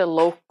much the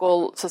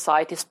local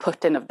societies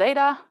put in of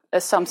data,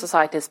 as some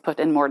societies put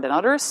in more than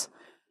others.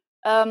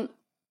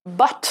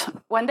 But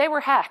when they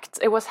were hacked,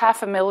 it was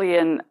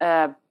 500,000,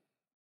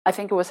 I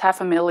think it was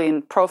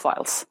 500,000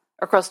 profiles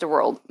across the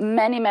world.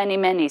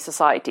 Many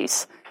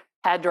societies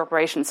had their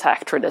operations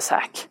hacked through this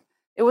hack.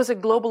 It was a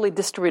globally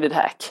distributed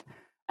hack.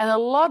 And a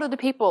lot of the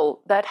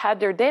people that had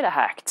their data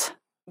hacked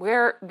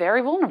were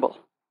very vulnerable.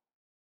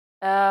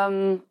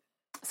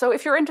 So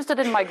if you're interested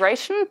in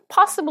migration,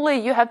 possibly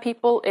you have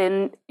people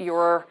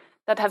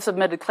that have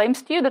submitted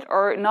claims to you that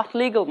are not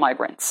legal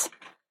migrants.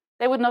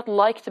 They would not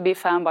like to be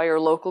found by your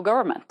local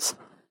government.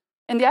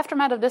 In the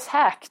aftermath of this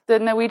hack, the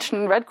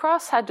Norwegian Red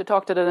Cross had to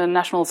talk to the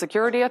national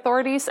security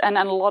authorities, and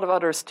a lot of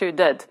others too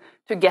did,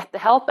 to get the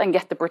help and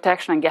get the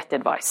protection and get the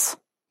advice.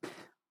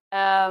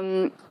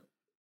 I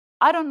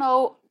don't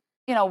know,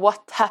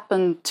 what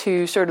happened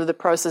to sort of the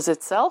process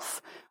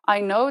itself.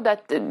 I know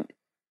that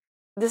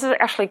this is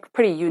actually a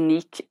pretty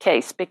unique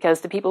case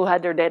because the people who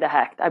had their data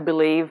hacked, I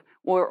believe,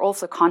 were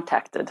also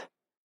contacted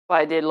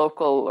by the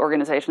local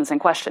organizations in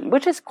question,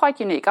 which is quite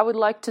unique. I would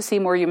like to see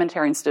more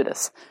humanitarians do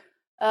this.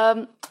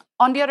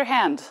 On the other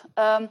hand,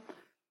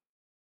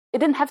 it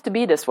didn't have to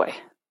be this way.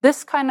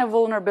 This kind of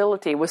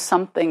vulnerability was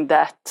something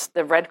that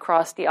the Red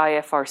Cross, the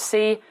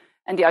IFRC,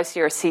 and the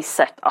ICRC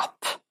set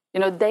up.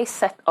 They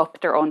set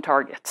up their own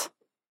target.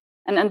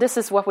 And this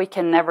is what we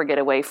can never get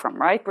away from,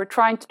 right? We're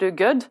trying to do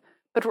good,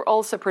 but we're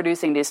also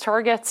producing these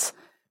targets.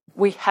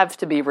 We have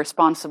to be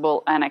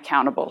responsible and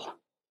accountable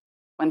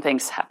when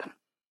things happen.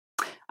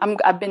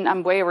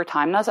 I'm way over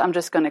time now, so I'm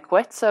just going to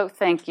quit. So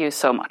thank you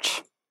so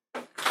much.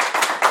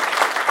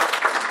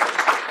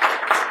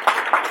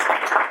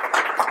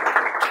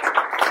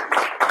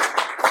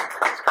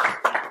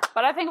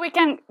 But I think we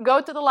can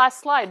go to the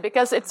last slide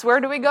because it's where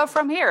do we go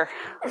from here?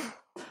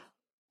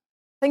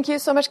 Thank you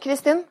so much,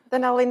 Kristin.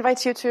 Then I'll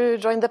invite you to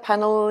join the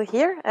panel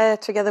here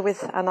together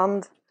with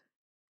Anand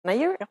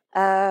Nair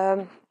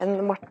and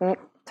Morten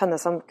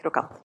Tønneson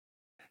Krokan.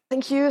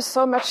 Thank you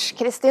so much,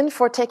 Kristin,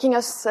 for taking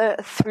us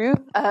through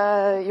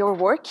your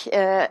work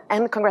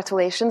and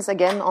congratulations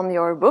again on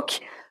your book.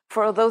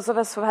 For those of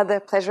us who had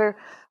the pleasure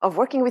of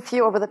working with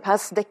you over the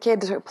past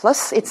decade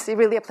plus, it's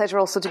really a pleasure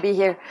also to be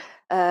here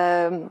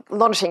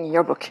launching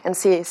your book and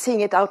seeing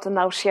it out and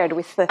now shared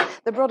with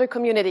the broader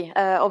community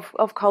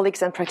of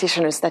colleagues and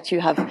practitioners that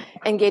you have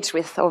engaged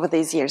with over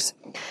these years.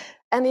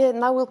 And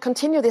now we'll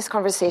continue this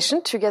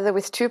conversation together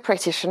with two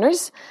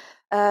practitioners.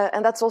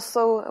 And that's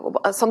also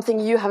something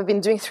you have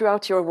been doing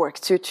throughout your work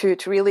to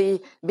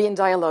really be in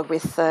dialogue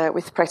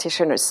with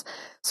practitioners.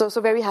 So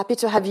very happy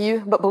to have you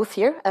both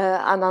here.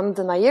 Anand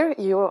Nair,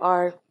 you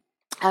are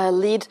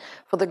lead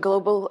for the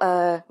Global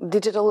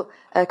Digital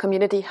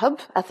Community Hub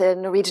at the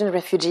Norwegian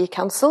Refugee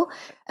Council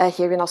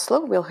here in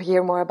Oslo. We'll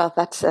hear more about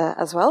that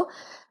as well.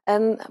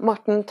 And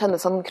Morten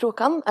Tønneson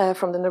Krokan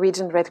from the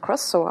Norwegian Red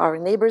Cross, so our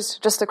neighbors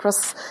just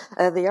across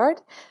the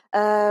yard.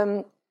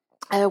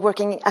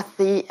 Working at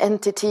the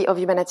entity of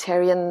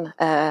humanitarian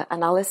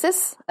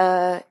analysis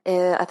at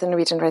the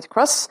Norwegian Red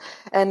Cross,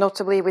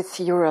 notably with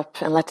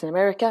Europe and Latin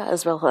America,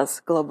 as well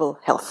as global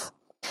health.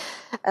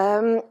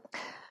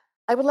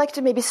 I would like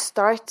to maybe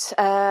start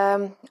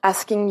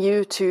asking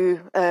you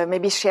to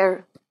maybe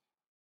share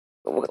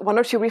one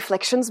or two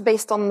reflections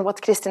based on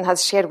what Kristin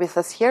has shared with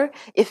us here,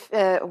 if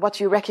what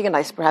you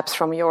recognize perhaps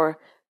from your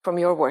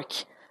work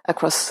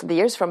across the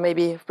years, from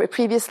maybe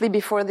previously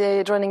before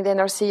joining the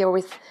NRC or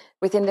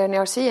within the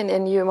NRC,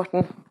 and you,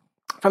 Morten,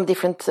 from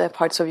different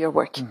parts of your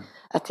work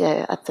at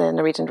the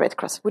Norwegian Red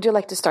Cross. Would you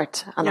like to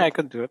start, Anna? Yeah, I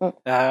could do it.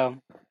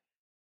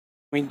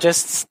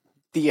 Just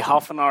the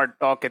half-an-hour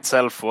talk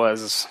itself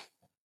was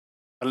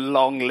a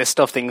long list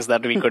of things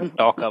that we could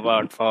talk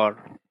about for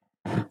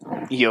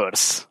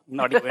years,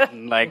 not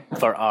even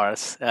for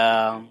hours.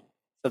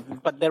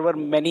 But there were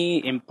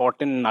many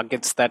important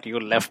nuggets that you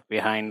left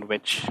behind,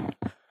 which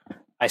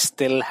I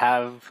still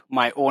have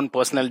my own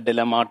personal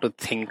dilemma to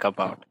think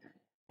about.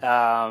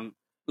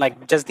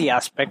 Just the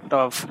aspect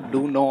of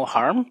do no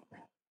harm.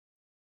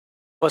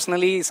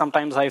 Personally,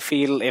 sometimes I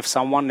feel if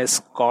someone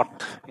is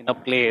caught in a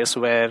place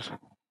where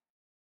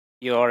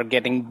you're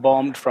getting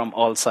bombed from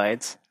all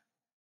sides,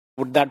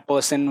 would that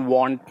person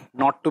want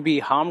not to be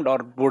harmed, or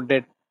would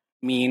it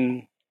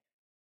mean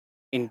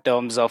in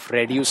terms of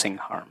reducing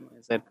harm?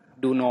 Is it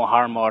do no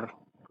harm, or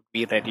could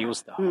we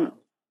reduce the harm in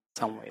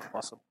some way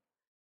possible?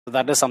 So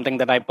that is something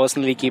that I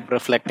personally keep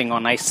reflecting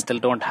on. I still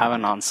don't have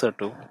an answer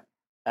to.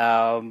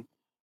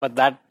 But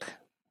that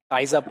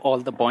ties up all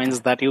the points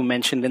that you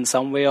mentioned in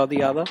some way or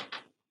the other.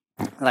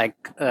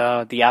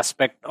 The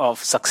aspect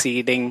of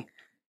succeeding.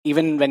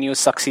 Even when you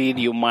succeed,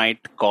 you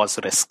might cause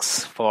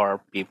risks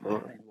for people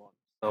involved.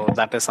 So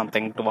that is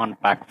something to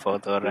unpack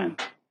further. And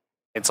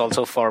it's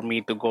also for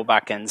me to go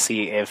back and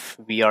see if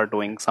we are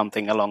doing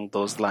something along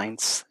those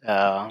lines.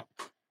 Or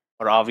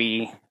are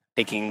we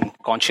taking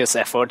conscious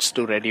efforts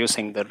to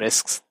reducing the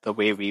risks the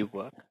way we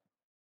work?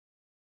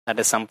 That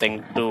is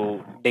something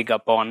to dig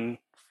upon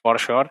for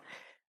sure.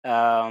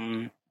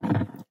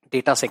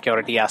 Data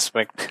security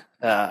aspect.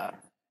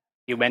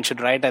 You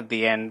mentioned right at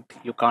the end,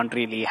 you can't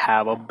really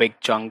have a big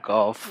chunk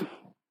of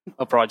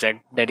a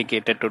project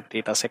dedicated to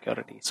data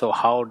security. So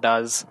how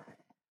does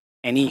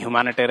any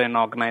humanitarian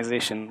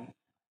organization,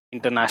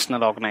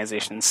 international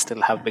organizations,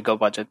 still have bigger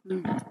budget?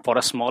 For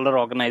a smaller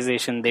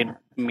organization, they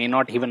may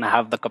not even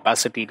have the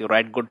capacity to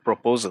write good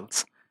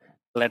proposals,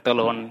 let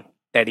alone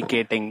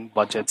dedicating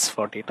budgets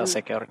for data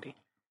security.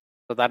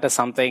 So that is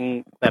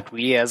something that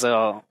we as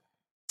a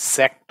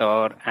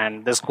sector,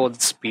 and this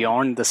goes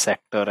beyond the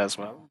sector as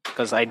well,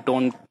 because I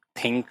don't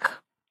think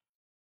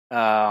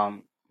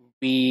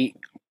we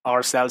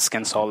ourselves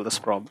can solve this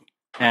problem.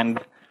 And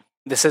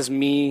this is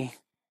me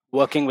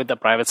working with the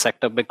private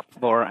sector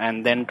before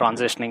and then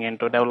transitioning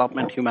into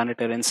development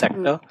humanitarian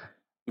sector,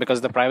 because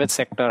the private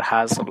sector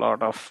has a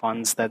lot of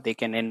funds that they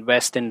can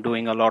invest in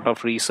doing a lot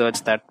of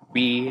research that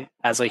we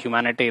as a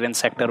humanitarian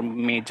sector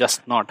may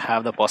just not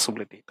have the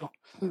possibility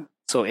to.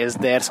 So is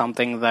there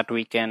something that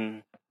we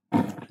can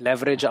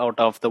leverage out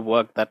of the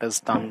work that is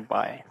done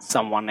by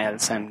someone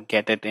else and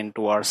get it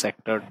into our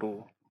sector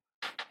to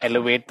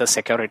elevate the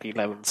security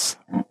levels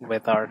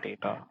with our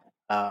data?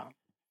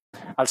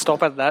 I'll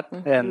stop at that,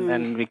 and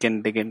then we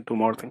can dig into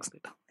more things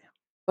later.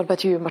 What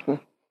about you,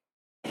 Martin?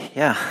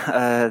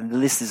 Yeah, the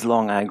list is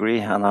long, I agree,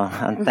 Anna,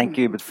 and thank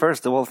you. But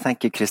first of all,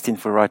 thank you, Christine,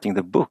 for writing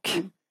the book.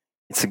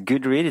 It's a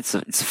good read,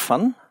 it's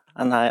fun,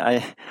 and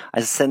I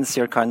sense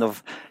your kind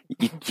of,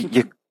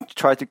 you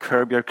try to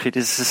curb your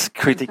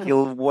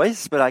critical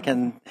voice, but I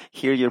can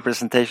hear your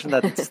presentation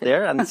that it's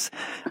there, and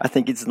I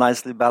think it's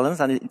nicely balanced,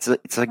 and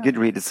it's a good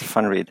read, it's a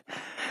fun read.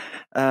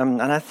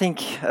 And I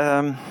think,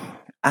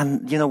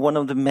 and one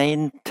of the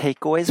main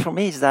takeaways for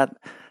me is that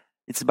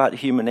it's about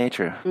human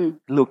nature.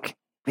 Look,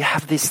 we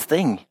have this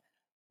thing.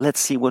 Let's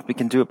see what we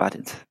can do about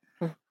it.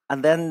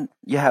 And then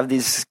you have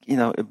this,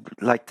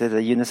 like the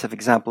UNICEF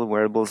example,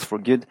 wearables for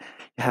good.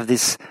 You have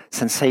this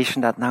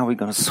sensation that now we're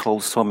going to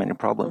solve so many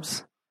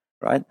problems,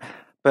 right?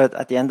 But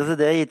at the end of the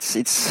day,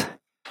 it's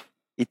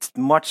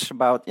much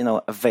about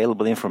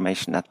available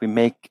information, that we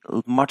make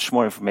much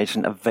more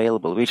information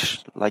available,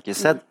 which, like you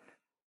said,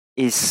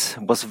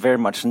 was very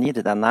much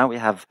needed. And now we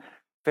have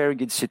very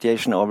good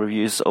situation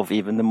overviews of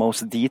even the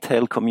most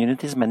detailed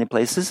communities, many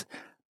places.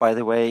 By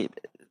the way,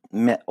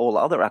 all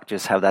other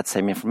actors have that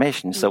same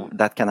information, so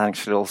that can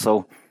actually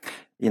also,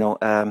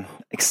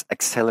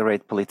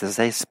 accelerate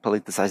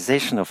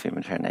politicization of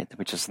humanitarian aid,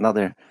 which is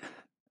another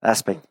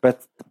aspect.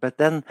 But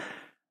then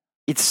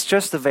it's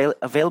just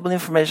available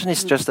information.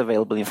 Is just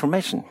available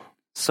information.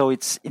 So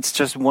it's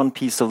just one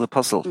piece of the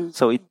puzzle.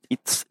 So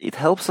it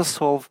helps us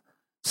solve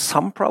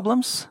some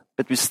problems,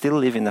 but we still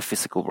live in a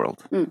physical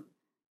world.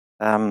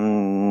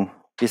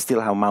 We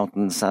still have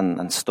mountains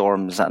and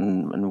storms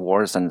and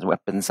wars and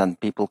weapons and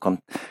people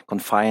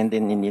confined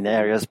in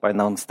areas by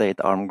non-state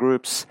armed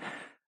groups.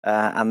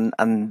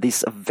 And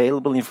this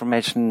available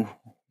information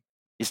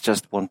is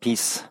just one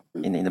piece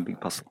in a big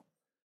puzzle.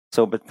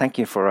 So, but thank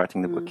you for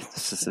writing the book.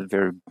 This is a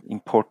very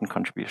important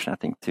contribution, I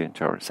think, to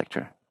our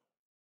sector.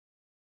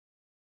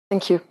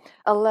 Thank you.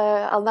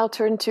 I'll now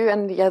turn to,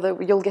 and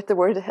you'll get the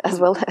word as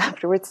well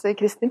afterwards,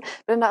 Kristin.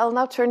 But I'll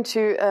now turn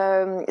to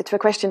a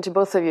question to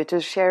both of you to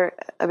share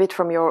a bit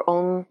from your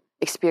own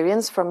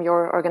experience from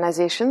your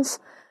organizations.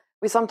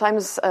 We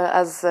sometimes,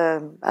 as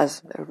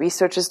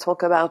researchers,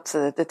 talk about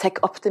the tech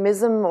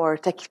optimism or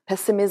tech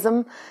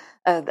pessimism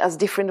as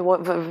different,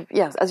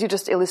 as you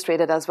just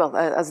illustrated as well,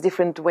 as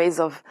different ways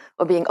of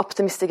being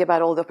optimistic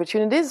about all the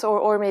opportunities,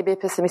 or maybe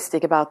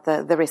pessimistic about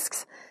the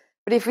risks.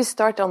 But if we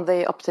start on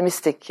the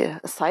optimistic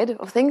side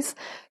of things,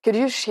 could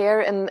you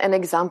share an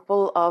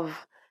example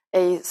of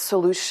a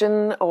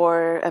solution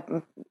or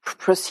a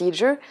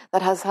procedure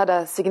that has had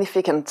a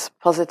significant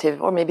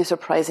positive or maybe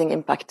surprising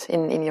impact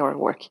in your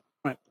work?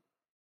 Right.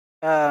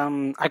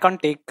 I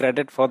can't take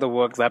credit for the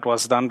work that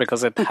was done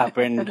because it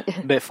happened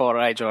before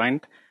I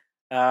joined.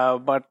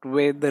 But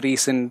with the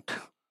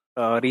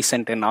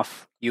recent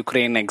enough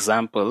Ukraine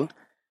example,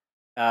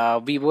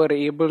 we were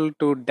able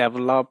to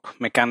develop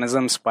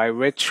mechanisms by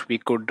which we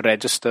could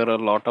register a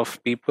lot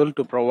of people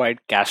to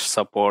provide cash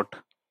support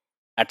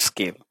at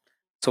scale.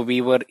 So we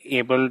were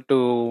able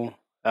to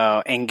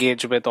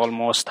engage with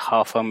almost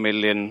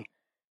 500,000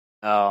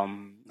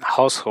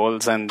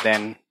 households and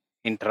then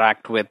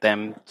interact with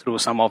them through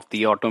some of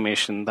the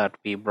automation that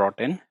we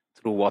brought in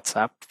through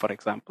WhatsApp, for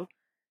example,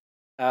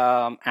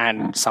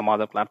 and some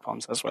other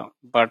platforms as well.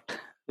 But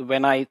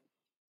when I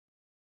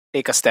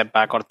take a step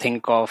back or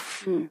think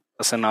of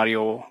a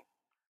scenario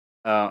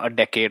a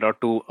decade or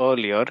two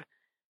earlier,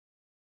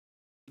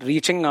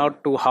 reaching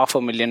out to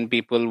 500,000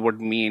 people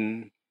would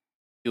mean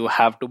you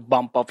have to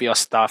bump up your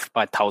staff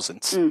by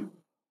thousands.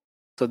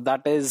 So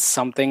that is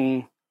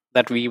something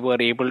that we were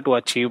able to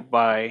achieve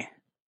by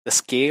the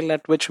scale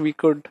at which we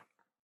could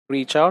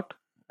reach out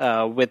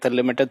with the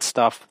limited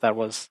stuff, that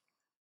was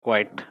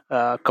quite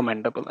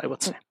commendable, I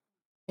would say.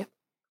 Yeah,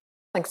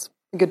 thanks.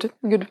 Good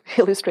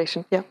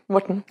illustration. Yeah,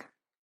 Morten.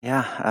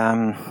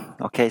 Yeah.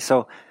 Okay.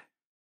 So,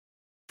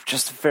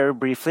 just very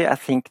briefly, I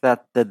think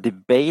that the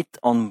debate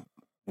on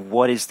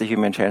what is the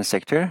humanitarian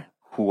sector,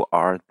 who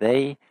are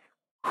they,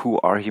 who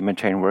are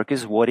humanitarian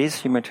workers, what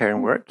is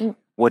humanitarian work,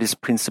 what is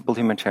principled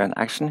humanitarian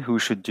action, who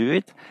should do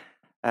it.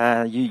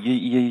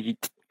 You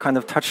kind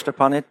of touched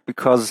upon it,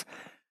 because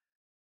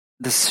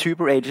the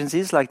super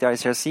agencies like the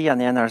ICRC and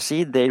the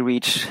NRC, they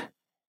reach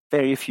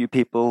very few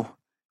people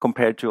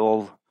compared to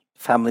all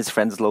families,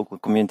 friends, local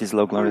communities,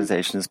 local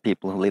organizations,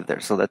 people who live there.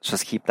 So let's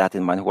just keep that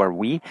in mind. Who are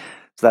we?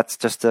 So that's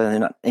just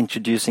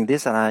introducing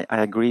this. And I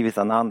agree with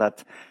Anand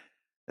that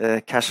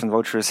cash and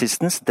voucher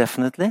assistance,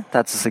 definitely.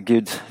 That's a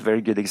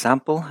very good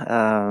example.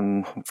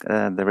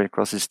 The Red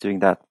Cross is doing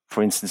that,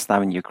 for instance,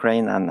 now in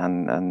Ukraine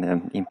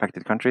and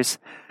impacted countries.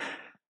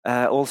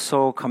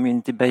 Also,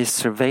 community-based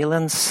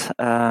surveillance.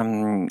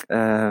 Norwegian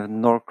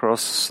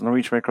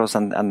Red Cross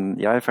and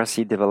the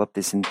IFRC developed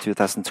this in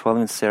 2012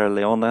 in Sierra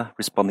Leone,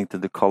 responding to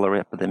the cholera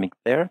epidemic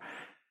there.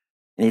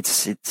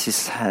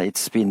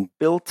 It's been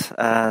built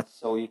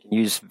so you can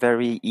use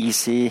very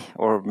easy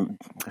or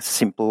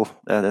simple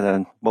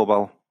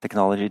mobile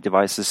technology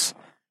devices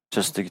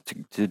just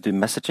to do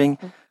messaging.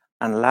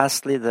 And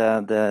lastly,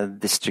 the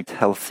district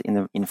health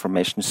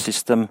information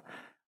system,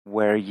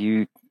 where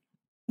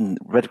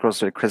Red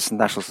Cross, Red Crescent,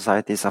 national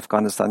societies,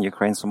 Afghanistan,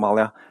 Ukraine,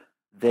 Somalia,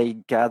 they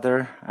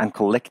gather and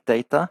collect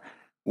data,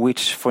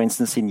 which, for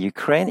instance, in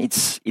Ukraine,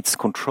 it's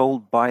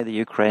controlled by the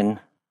Ukraine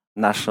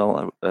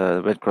National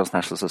Red Cross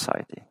National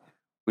Society,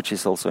 which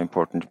is also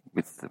important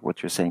with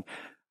what you're saying.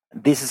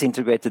 This is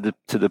integrated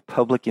to the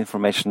public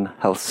information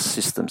health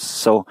systems.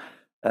 So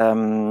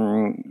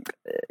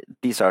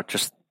these are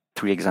just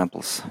 3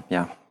 examples.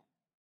 Yeah.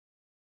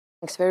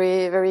 It's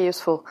very, very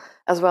useful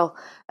as well.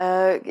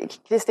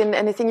 Kristin,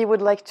 anything you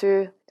would like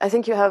to? I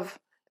think you have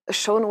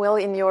shown well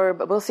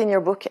both in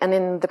your book and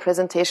in the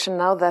presentation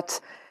now that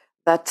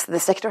the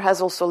sector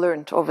has also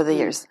learned over the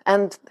years.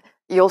 And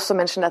you also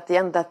mentioned at the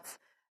end that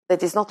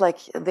it's not like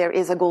there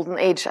is a golden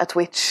age at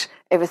which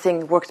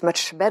everything worked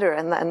much better,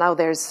 and now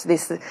there's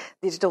these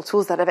digital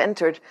tools that have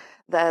entered.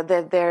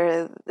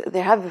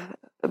 There have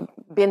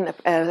been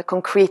a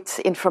concrete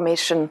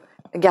information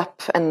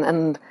gap,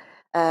 and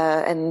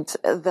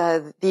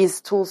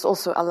these tools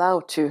also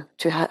allow to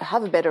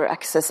have better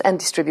access and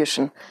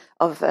distribution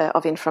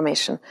of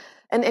information.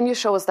 And you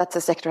show us that the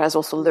sector has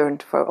also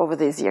learned over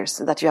these years,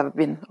 that you have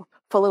been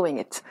following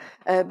it.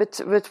 But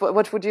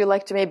what would you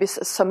like to maybe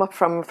sum up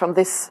from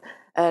this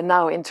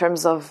now in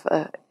terms of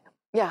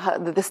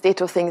the state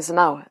of things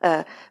now?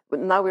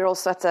 Now we're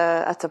also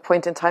at a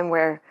point in time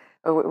where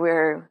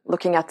we're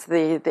looking at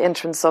the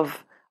entrance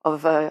of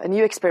a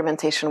new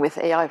experimentation with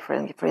AI,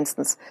 for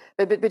instance.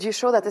 But you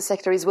show that the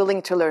sector is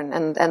willing to learn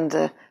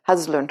and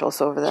has learned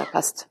also over the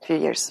past few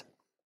years.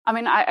 I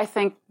mean, I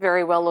think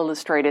very well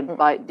illustrated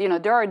by,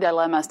 there are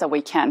dilemmas that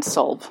we can't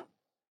solve.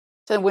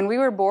 So when we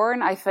were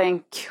born, I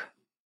think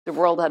the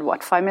world had,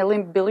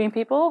 5 billion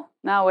people?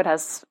 Now it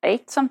has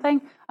 8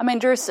 something. I mean,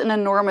 there's an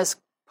enormous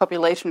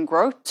population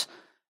growth.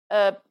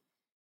 The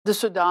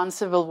Sudan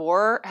civil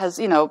war has,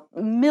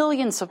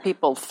 millions of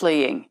people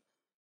fleeing.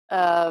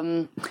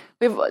 So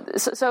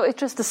it's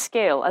just the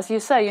scale. As you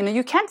say,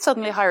 you can't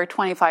suddenly hire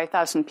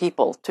 25,000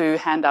 people to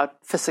hand out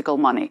physical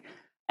money.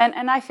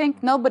 And I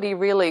think nobody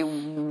really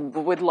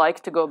would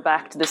like to go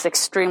back to this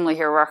extremely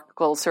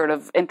hierarchical sort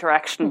of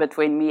interaction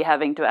between me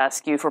having to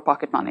ask you for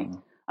pocket money.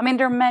 I mean,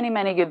 there are many,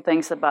 many good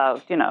things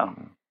about,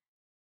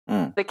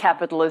 the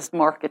capitalist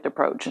market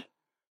approach.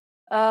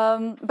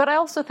 But I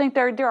also think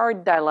there are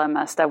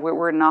dilemmas that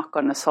we're not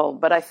going to solve.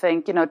 But I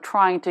think,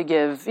 trying to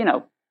give,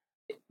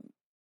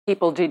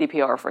 people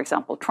GDPR, for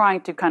example,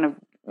 trying to kind of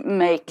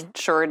make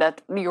sure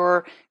that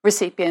your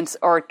recipients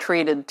are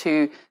treated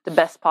to the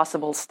best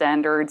possible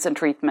standards and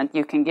treatment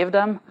you can give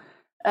them.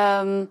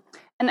 And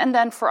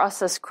then for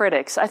us as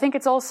critics, I think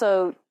it's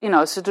also,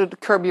 so to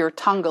curb your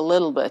tongue a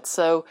little bit.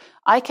 So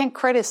I can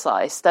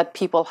criticize that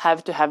people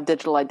have to have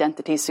digital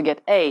identities to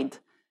get aid.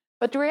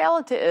 But the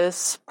reality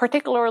is,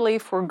 particularly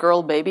for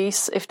girl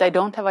babies, if they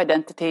don't have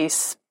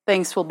identities,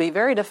 things will be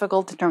very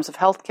difficult in terms of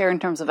healthcare, in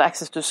terms of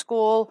access to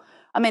school.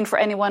 I mean, for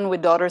anyone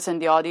with daughters in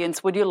the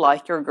audience, would you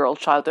like your girl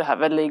child to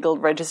have a legal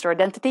registered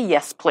identity?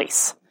 Yes,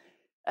 please.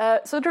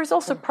 So there's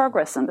also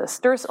progress in this.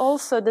 There's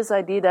also this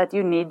idea that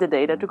you need the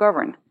data to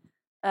govern.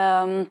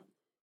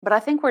 But I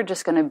think we're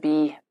just going to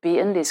be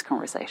in these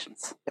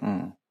conversations.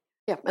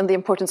 Yeah, and the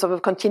importance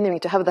of continuing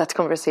to have that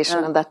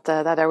conversation and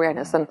that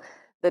awareness. And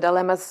the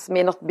dilemmas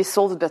may not be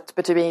solved,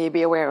 but to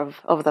be aware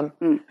of them.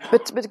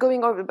 But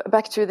going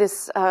back to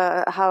this,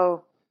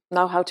 how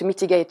to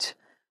mitigate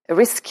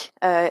risk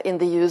in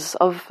the use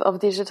of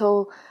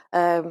digital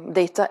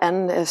data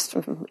and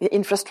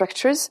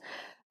infrastructures,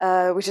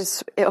 which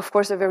is of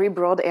course a very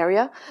broad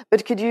area.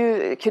 But could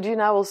you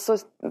now also,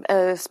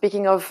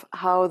 speaking of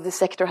how the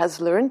sector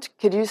has learned,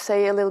 could you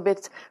say a little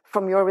bit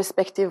from your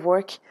respective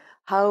work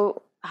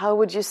how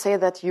would you say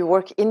that you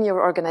work in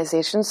your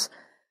organizations,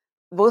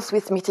 both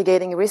with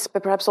mitigating risk,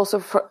 but perhaps also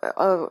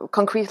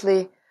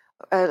concretely,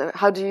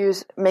 how do you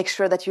make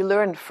sure that you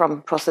learn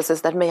from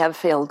processes that may have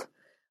failed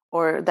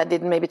or that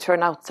didn't maybe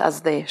turn out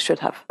as they should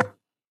have?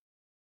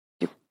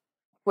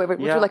 Whoever,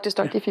 would you like to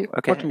start? If you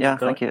okay,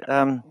 thank you.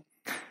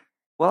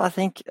 Well, I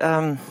think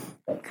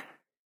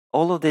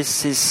all of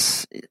this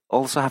is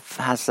also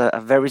has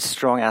a very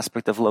strong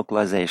aspect of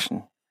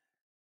localization.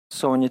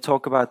 So when you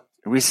talk about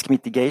risk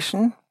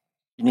mitigation,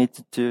 you need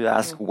to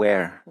ask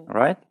where,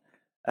 right?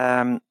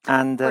 For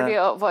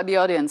the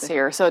audience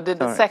here, so did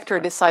the sector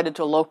decided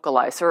to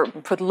localize or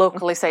put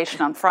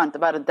localization on front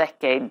about a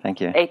decade,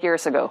 8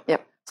 years ago?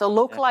 Yep. So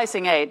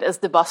localizing aid is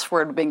the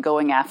buzzword we've been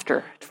going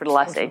after for the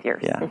last 8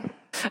 years. Yeah.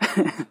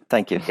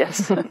 Thank you.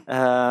 Yes.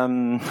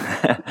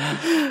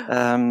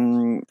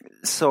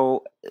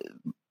 So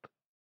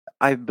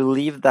I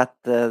believe that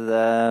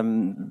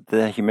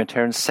the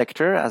humanitarian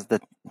sector,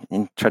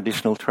 in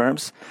traditional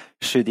terms,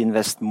 should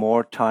invest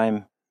more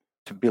time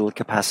to build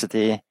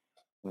capacity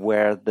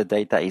where the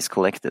data is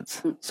collected.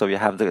 So you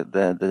have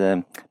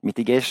the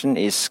mitigation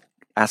is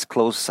as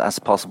close as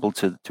possible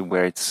to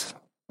where it's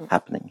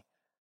happening.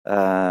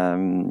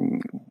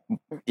 The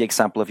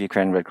example of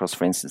Ukraine Red Cross,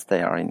 for instance,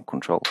 they are in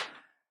control.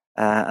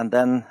 And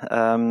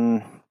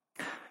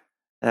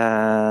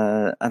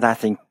I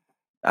think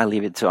I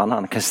leave it to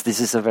Anand, because this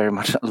is a very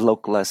much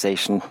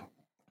localization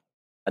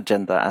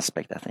agenda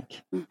aspect, I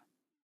think.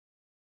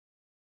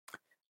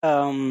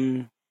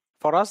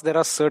 For us, there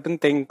are certain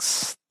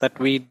things that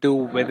we do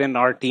within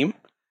our team,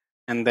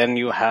 and then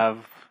you have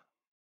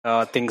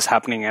things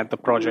happening at the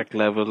project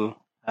level,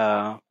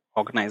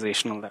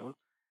 organizational level.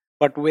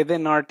 But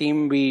within our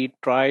team, we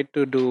try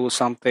to do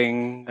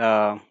something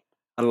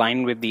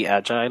aligned with the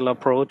agile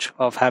approach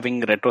of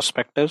having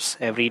retrospectives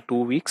every 2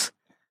 weeks.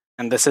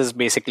 And this is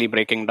basically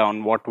breaking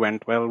down what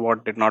went well,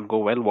 what did not go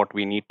well, what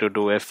we need to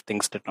do if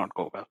things did not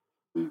go well.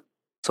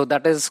 So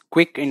that is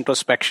quick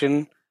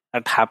introspection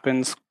that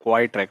happens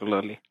quite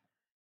regularly.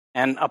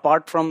 And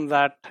apart from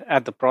that,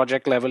 at the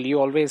project level, you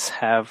always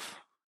have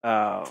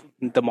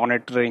the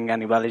monitoring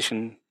and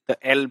evaluation. The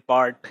L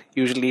part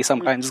usually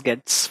sometimes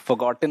gets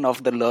forgotten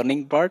of the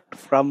learning part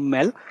from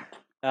Mel.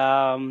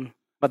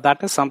 But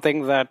that is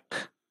something that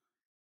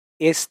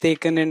is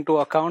taken into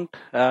account.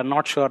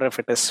 Not sure if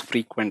it is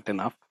frequent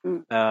enough.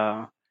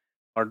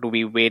 Or do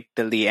we wait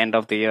till the end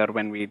of the year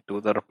when we do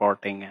the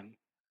reporting?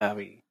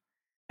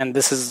 And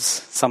this is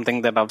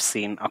something that I've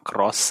seen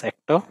across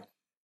sector.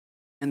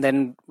 And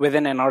then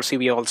within NRC,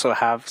 we also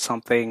have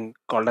something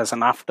called as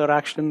an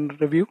after-action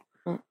review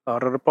or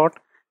a report,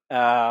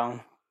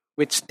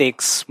 which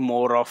takes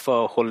more of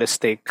a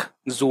holistic,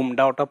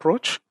 zoomed-out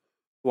approach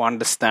to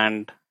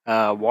understand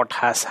what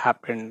has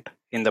happened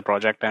in the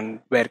project and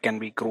where can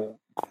we grow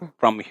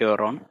from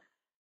here on.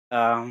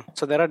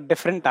 So there are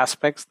different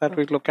aspects that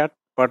we look at,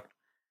 but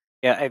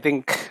yeah, I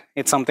think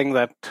it's something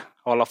that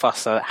all of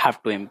us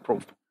have to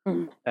improve.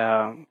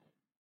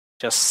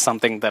 Just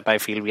something that I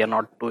feel we are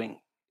not doing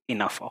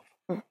enough of.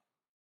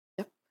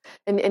 Yep.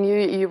 And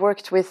you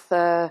worked with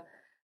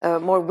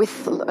more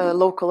with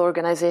local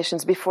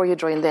organizations before you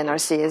joined the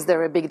NRC. Is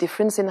there a big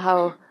difference in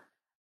how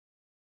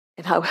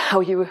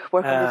you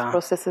work on these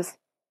processes?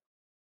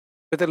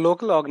 With the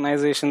local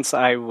organizations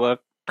I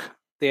worked,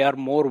 they are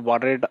more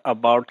worried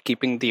about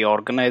keeping the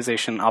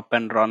organization up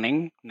and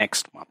running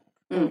next month.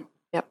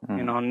 Yep.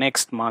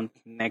 Next month,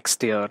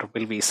 next year,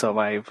 will we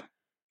survive?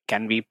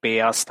 Can we pay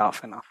our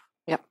staff enough?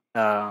 Yep.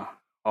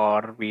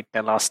 Or we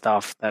tell our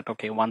staff that,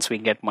 okay, once we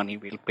get money,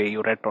 we'll pay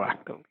you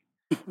retroactively.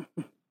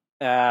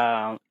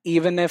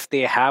 Even if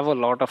they have a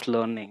lot of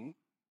learning,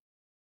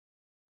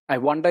 I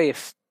wonder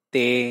if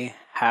they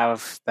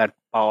have that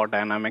power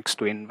dynamics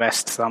to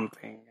invest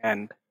something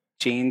and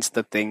change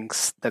the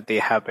things that they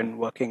have been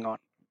working on.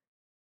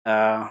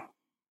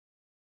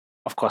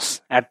 Of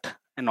course, at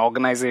an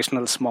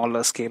organizational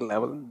smaller scale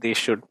level, they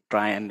should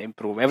try and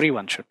improve.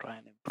 Everyone should try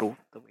and improve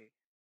the way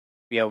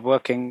we are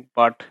working.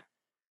 But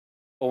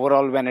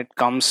overall, when it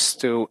comes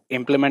to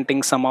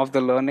implementing some of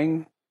the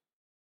learning,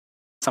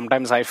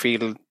 sometimes I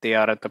feel they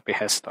are at the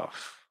behest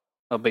of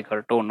a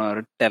bigger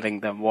donor telling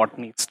them what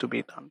needs to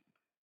be done.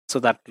 So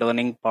that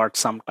learning part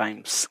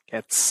sometimes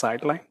gets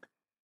sidelined.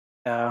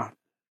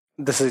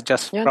 This is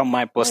just from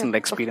my personal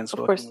experience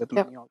working with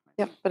many organizations.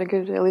 Yeah, but a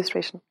good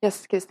illustration.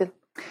 Yes, Kristin.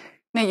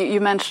 Now,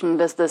 you mentioned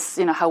this,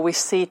 how we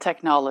see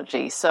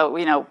technology. So,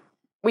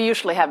 we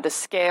usually have the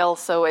scale.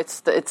 So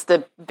it's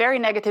the very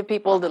negative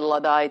people, the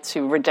Luddites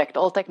who reject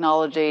all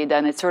technology.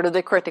 Then it's sort of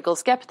the critical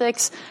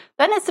skeptics.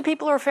 Then it's the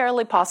people who are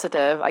fairly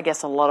positive. I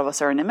guess a lot of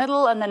us are in the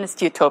middle. And then it's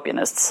the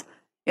utopianists.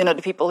 The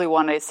people who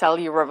want to sell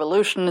you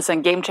revolutions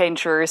and game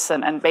changers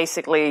and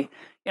basically,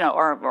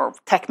 or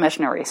tech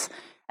missionaries.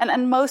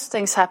 And most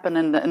things happen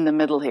in the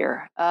middle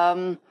here.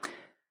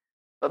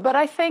 But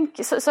I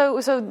think so.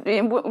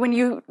 When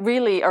you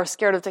really are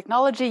scared of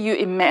technology, you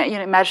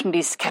imagine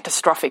these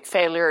catastrophic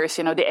failures.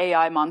 The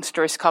AI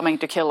monsters coming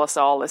to kill us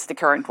all is the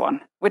current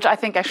one, which I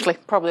think actually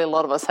probably a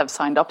lot of us have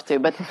signed up to.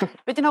 But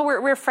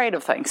we're afraid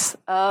of things.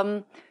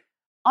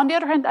 On the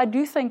other hand, I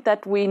do think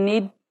that we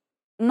need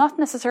not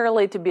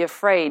necessarily to be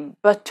afraid,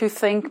 but to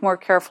think more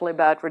carefully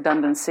about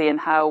redundancy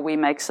and how we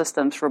make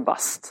systems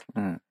robust.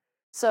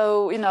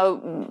 So,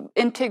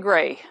 in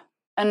Tigray,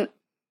 an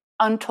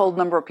untold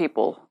number of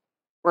people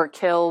were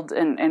killed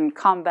in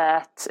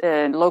combat,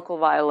 in local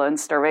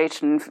violence,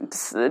 starvation,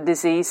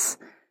 disease.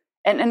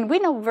 And we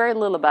know very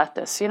little about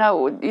this.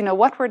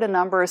 What were the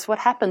numbers? What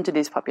happened to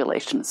these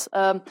populations?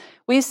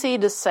 We see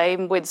the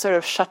same with sort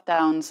of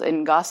shutdowns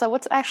in Gaza.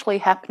 What's actually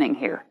happening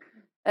here?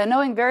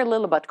 Knowing very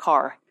little about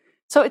CAR.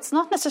 So it's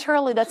not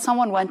necessarily that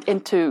someone went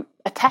in to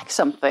attack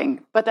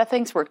something, but that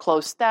things were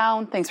closed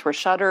down, things were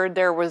shuttered,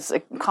 there was a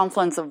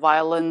confluence of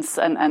violence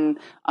and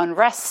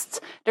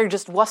unrest. There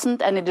just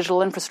wasn't any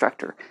digital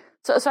infrastructure.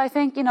 So I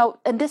think,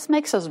 and this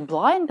makes us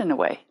blind in a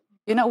way.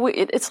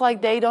 It's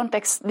like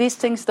these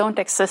things don't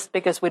exist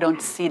because we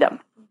don't see them.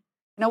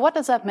 What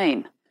does that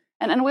mean?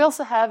 And we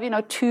also have,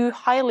 2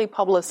 highly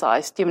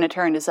publicized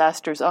humanitarian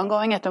disasters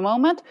ongoing at the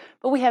moment,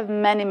 but we have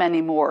many,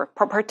 many more,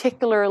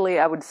 particularly,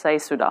 I would say,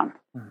 Sudan.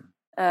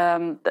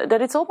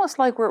 That it's almost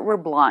like we're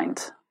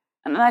blind.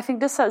 And I think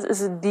this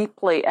is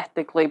deeply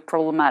ethically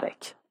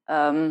problematic.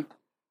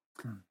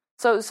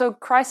 So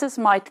crisis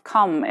might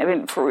come,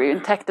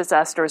 in tech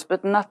disasters,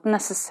 but not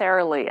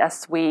necessarily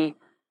as we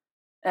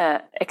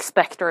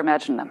expect or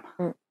imagine them.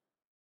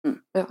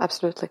 Yeah,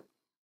 absolutely.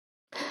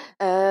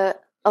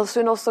 I'll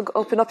soon also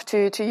open up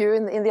to you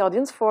in the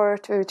audience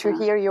to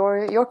hear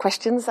your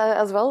questions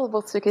as well,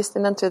 both to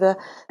Kristin and to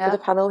the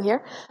panel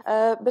here.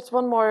 But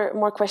one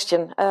more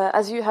question.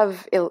 As you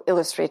have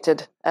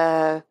illustrated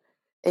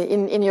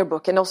in your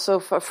book, and also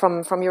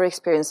from your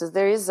experiences,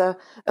 there is a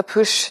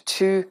push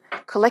to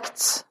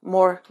collect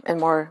more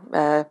and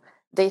more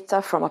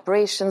data from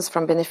operations,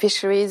 from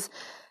beneficiaries.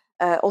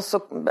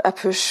 Also a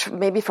push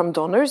maybe from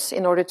donors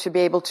in order to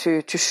be able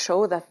to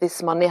show that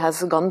this money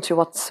has gone to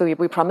what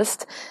we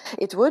promised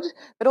it would,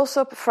 but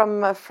also from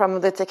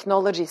the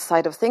technology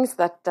side of things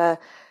that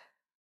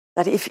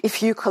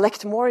if you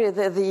collect more,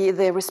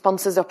 the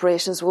responses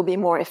operations will be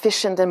more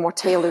efficient and more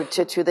tailored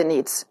to the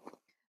needs.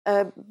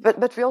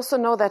 But we also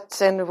know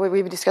that, and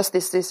we've discussed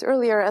this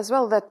earlier as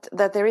well,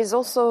 that there is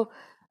also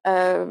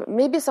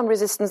maybe some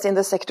resistance in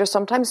the sector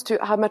sometimes to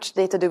how much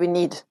data do we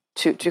need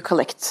to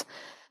collect.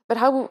 But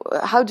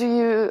how do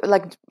you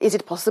is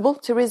it possible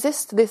to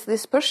resist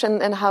this push,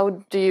 and how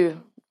do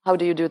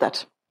you do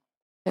that?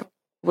 Yeah,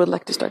 would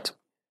like to start.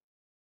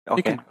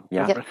 Okay.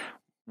 Yeah.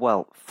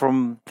 Well,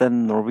 from the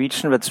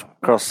Norwegian Red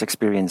Cross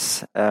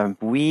experience,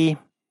 we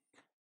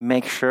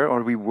make sure,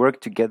 or we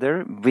work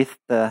together with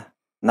the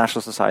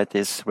national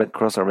societies, Red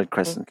Cross or Red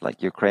Crescent,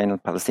 like Ukraine,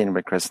 Palestinian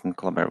Red Crescent,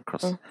 Colombian Red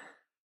Cross.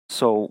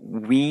 So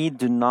we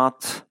do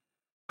not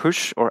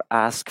push or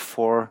ask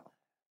for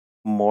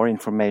more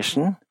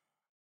information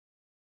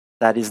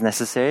that is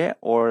necessary,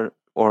 or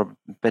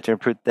better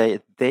put,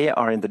 they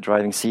are in the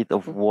driving seat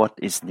of what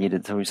is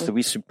needed. So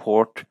we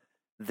support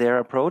their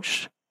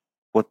approach,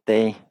 what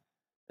they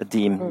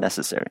deem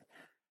necessary.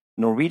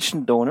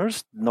 Norwegian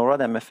donors,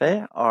 NORAD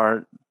MFA,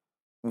 are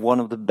one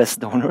of the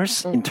best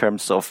donors in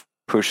terms of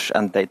push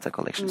and data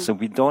collection. So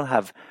we don't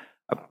have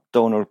a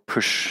donor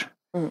push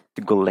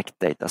to collect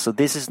data. So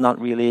this is not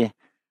really,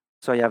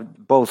 so you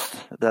have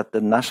both that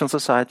the national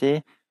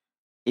society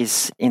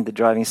is in the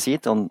driving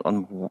seat on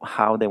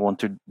how they want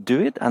to do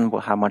it and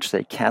how much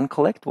they can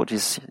collect, what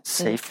is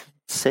safe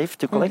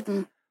to collect.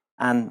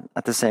 And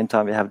at the same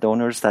time, we have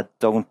donors that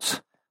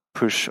don't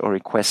push or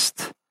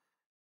request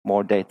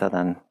more data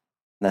than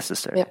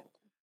necessary. Yeah.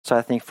 So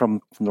I think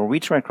from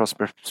Norwegian Red Cross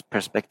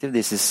perspective,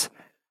 this is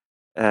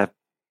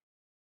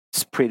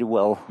it's pretty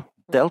well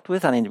dealt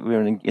with, and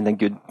we're in a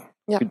good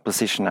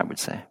position, I would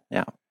say.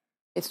 Yeah.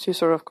 It's 2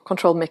 sort of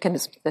control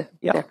mechanisms there.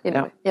 Yeah.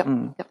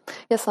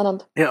 Yes,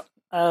 Anand. Yeah.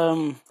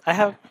 I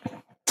have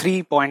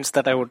 3 points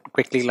that I would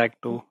quickly like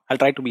to. I'll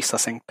try to be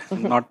succinct,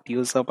 not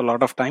use up a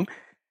lot of time.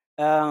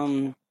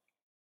 In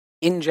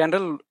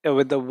general,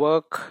 with the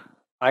work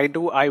I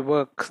do, I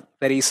work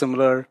very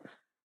similar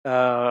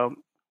to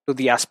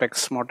the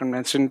aspects Morten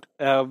mentioned.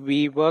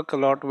 We work a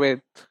lot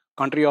with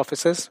country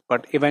offices,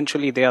 but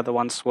eventually they are the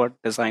ones who are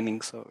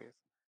designing surveys.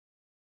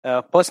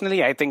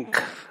 Personally, I think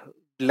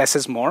less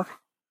is more.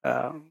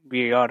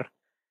 We are.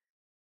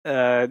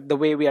 The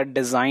way we are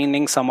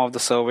designing some of the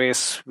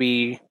surveys,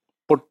 we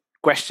put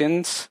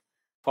questions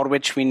for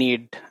which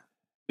we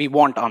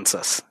want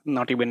answers,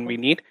 not even we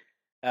need.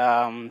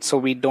 So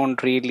we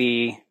don't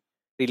really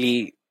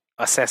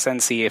assess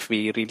and see if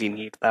we really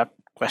need that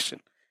question.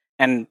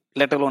 And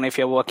let alone if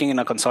you're working in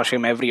a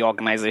consortium, every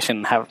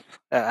organization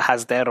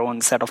has their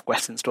own set of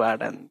questions to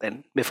add, and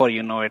then before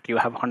you know it, you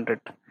have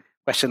 100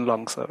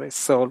 question-long surveys.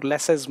 So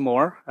less is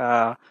more.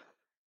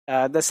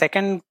 The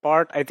second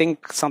part, I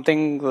think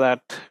something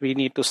that we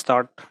need to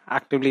start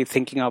actively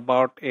thinking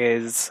about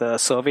is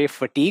survey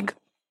fatigue.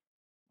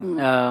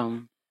 I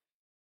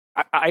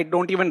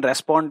don't even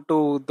respond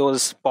to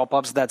those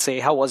pop-ups that say,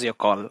 "How was your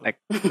call?"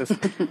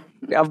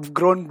 I've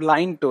grown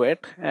blind to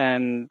it.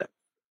 And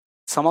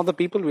some of the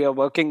people we are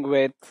working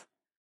with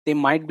they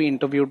might be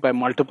interviewed by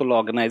multiple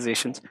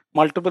organizations,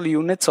 multiple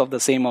units of the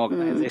same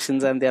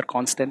organizations, and they're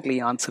constantly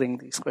answering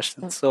these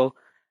questions. So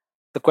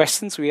the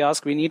questions we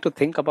ask, we need to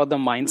think about the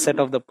mindset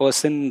of the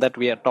person that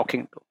we are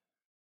talking to.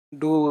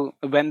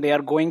 When they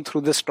are going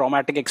through this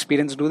traumatic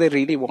experience, do they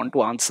really want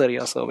to answer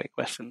your survey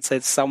questions?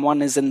 If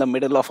someone is in the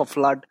middle of a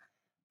flood,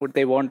 would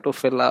they want to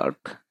fill out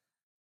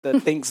the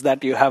things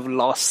that you have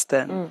lost?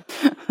 And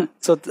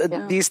so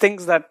these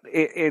things that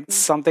it's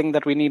something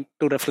that we need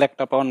to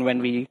reflect upon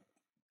when we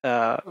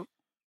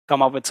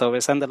come up with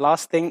surveys. And the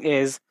last thing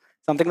is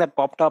something that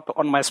popped up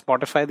on my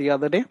Spotify the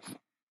other day.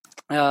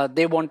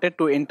 They wanted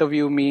to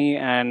interview me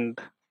and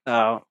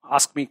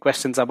ask me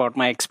questions about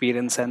my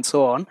experience and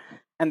so on.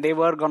 And they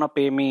were going to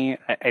pay me,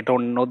 I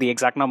don't know the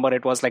exact number,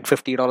 it was like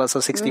 $50 or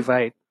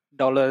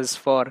 $65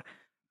 for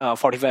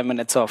 45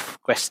 minutes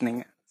of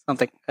questioning,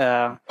 something.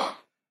 So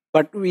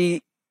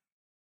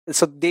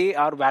they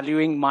are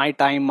valuing my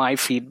time, my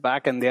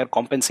feedback, and they are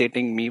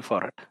compensating me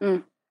for it.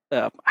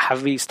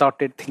 Have we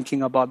started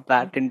thinking about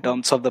that in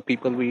terms of the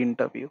people we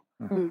interview?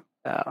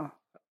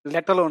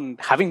 Let alone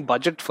having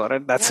budget for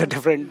it, that's a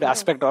different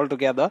aspect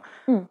altogether.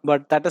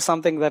 But that is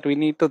something that we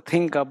need to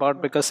think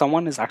about, because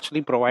someone is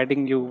actually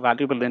providing you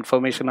valuable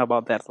information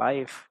about their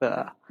life,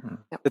 the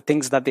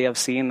things that they have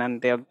seen, and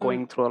they are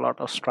going through a lot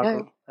of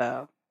struggle.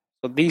 So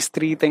these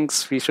three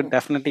things we should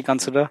definitely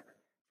consider.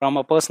 From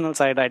a personal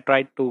side, I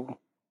try to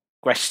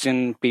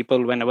question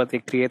people whenever they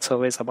create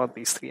surveys about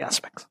these three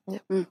aspects.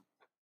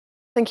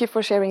 Thank you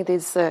for sharing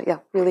these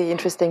really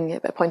interesting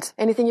points.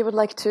 Anything you would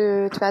like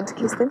to add,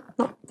 Kristin?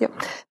 No? Yeah.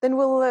 Then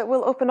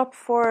we'll open up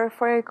for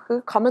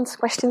comments,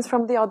 questions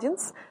from the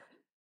audience.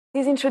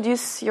 Please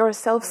introduce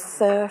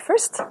yourselves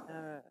first.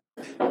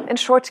 And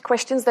short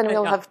questions, then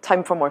we'll have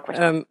time for more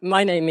questions.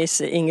 My name is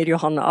Inger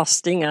Johanna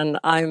Asting, and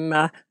I'm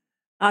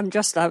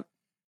just a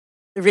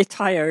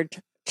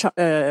retired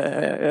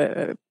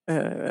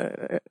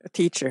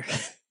teacher.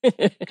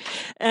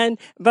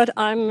 But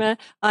I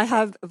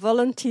have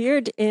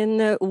volunteered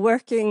in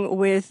working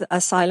with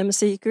asylum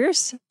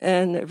seekers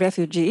and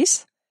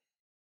refugees.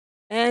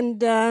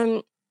 And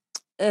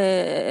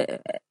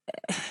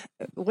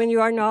when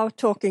you are now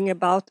talking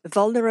about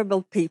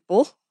vulnerable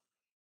people,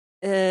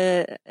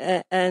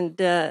 and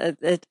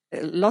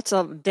lots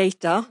of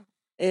data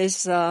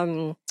is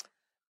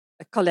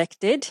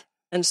collected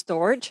and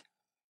stored,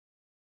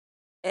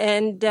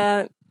 and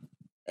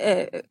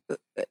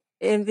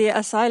in the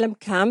asylum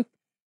camp,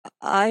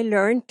 I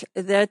learned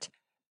that,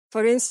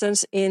 for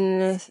instance,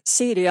 in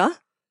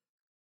Syria,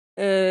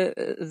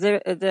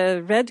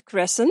 the Red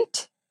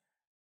Crescent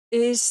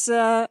is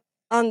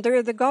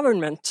under the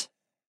government.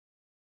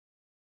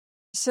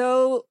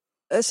 So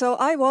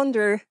I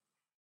wonder,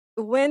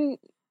 when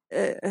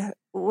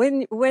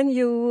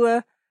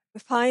you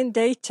find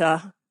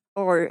data,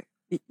 or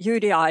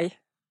UDI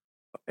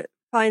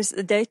finds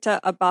data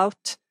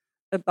about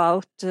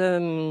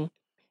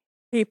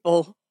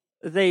people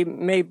they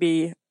may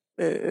be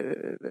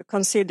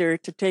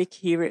considered to take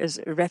here as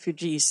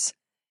refugees,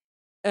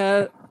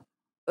 and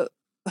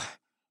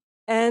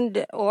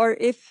or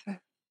if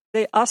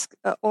they ask,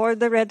 or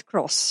the Red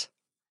Cross,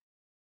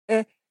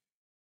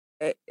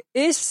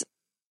 if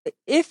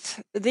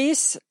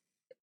this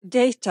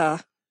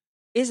data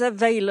is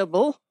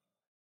available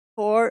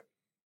for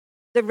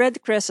the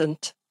Red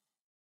Crescent,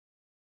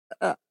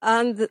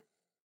 and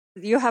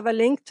you have a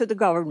link to the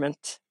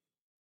government,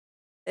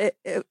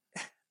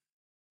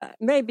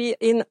 maybe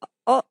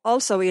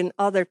also in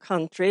other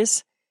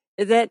countries,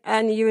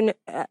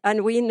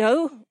 and we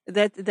know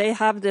that they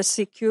have the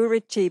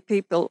security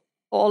people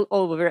all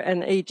over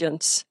and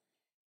agents.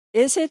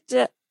 Is it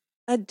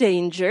a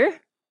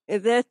danger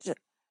that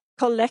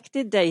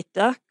collected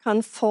data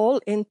can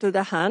fall into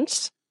the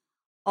hands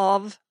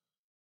of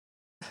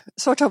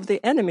sort of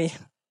the enemy?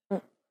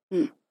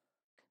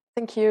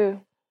 Thank you.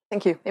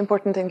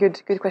 Important and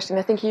good question.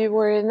 I think you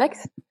were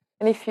next.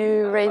 And if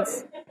you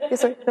raise...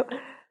 Yes, sorry. No.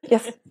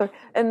 Yes, sorry.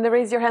 And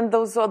raise your hand,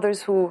 those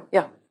others who...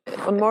 Yeah,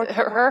 one more.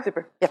 Her.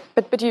 Super. Yeah,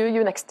 but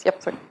you next.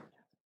 Yep, sorry.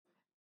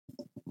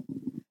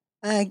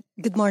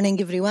 Good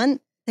morning, everyone.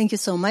 Thank you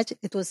so much.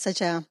 It was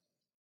such a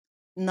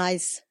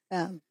nice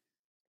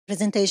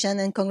presentation,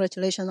 and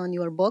congratulations on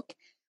your book.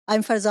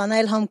 I'm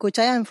Farzana Ilham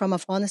Kuchai. I'm from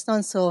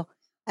Afghanistan, so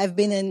I've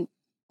been in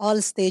all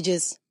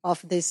stages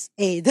of this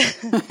aid.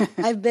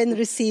 I've been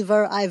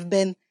receiver, I've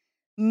been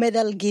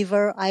medal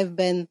giver, I've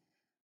been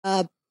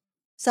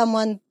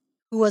someone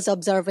who was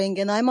observing,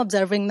 and I'm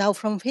observing now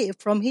from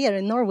here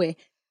in Norway.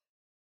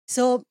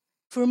 So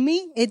for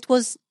me, it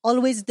was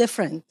always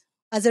different.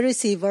 As a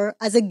receiver,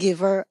 as a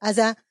giver, as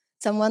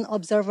someone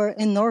observer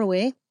in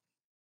Norway,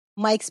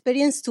 my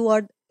experience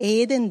toward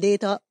aid and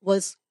data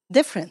was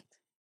different.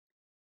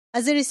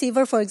 As a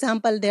receiver, for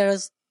example,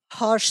 there's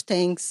harsh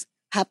things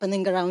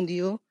happening around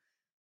you,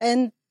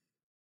 and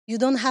you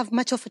don't have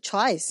much of a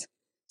choice.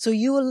 So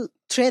you will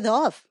trade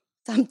off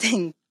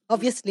something,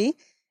 obviously,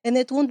 and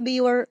it won't be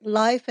your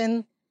life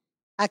and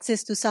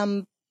access to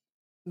some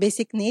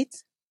basic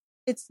needs.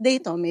 It's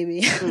data,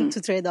 maybe, to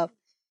trade off.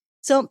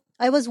 So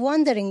I was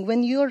wondering,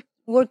 when you're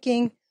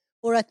working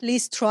or at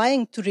least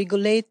trying to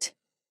regulate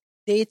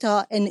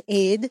data and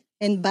aid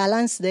and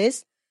balance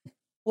this,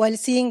 while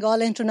seeing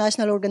all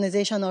international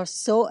organizations are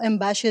so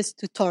ambitious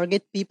to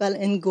target people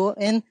and go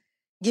and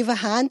give a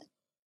hand?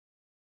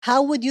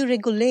 How would you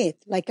regulate,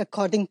 like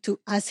according to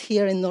us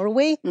here in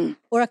Norway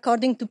or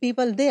according to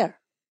people there?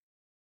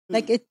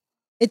 Like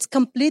it's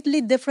completely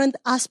different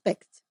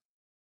aspects.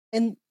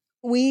 And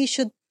we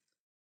should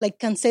like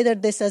consider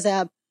this as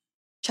a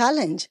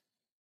challenge.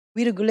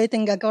 We're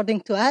regulating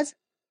according to us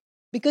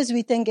because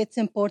we think it's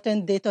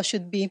important, data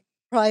should be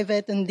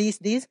private and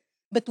these.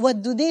 But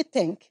what do they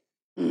think?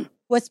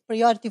 What's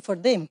priority for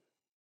them?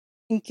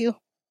 Thank you.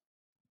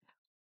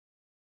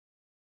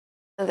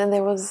 And then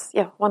there was,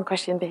 one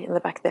question in the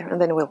back there,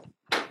 and then we'll.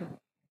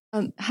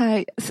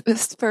 Hi.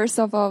 First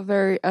of all,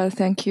 very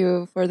thank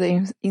you for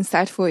the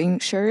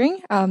insightful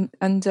sharing.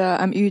 And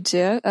I'm Yu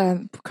Jie,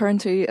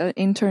 currently an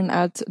intern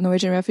at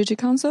Norwegian Refugee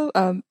Council.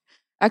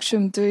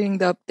 Actually, I'm doing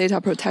the data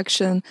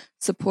protection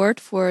support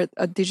for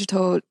a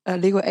digital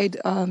legal aid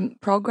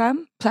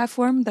program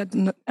platform that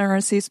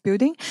NRC is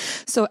building.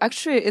 So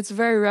actually, it's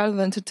very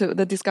relevant to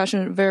the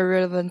discussion, very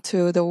relevant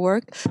to the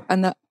work.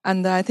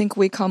 And I think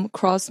we come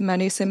across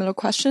many similar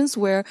questions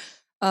where,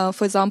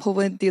 for example,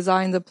 when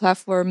design the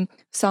platform,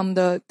 some of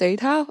the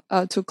data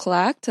to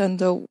collect and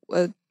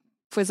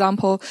for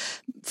example,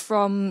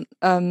 from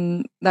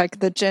like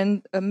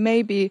the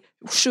maybe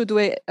should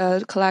we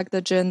collect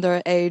the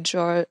gender, age,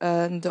 or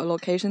the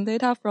location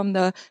data from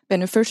the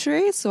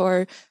beneficiaries,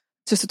 or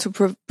just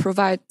to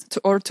provide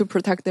or to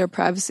protect their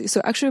privacy?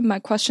 So actually, my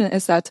question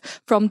is that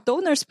from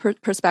donors'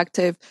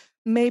 perspective,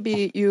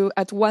 maybe you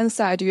at one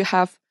side you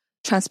have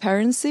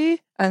transparency,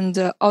 and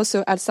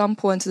also at some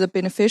point the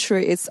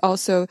beneficiary is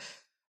also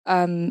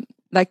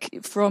like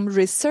from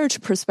research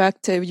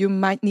perspective, you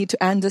might need to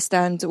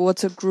understand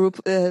what a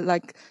group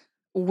like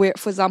where,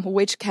 for example,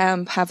 which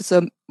camp has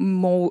the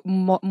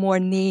more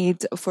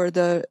need for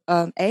the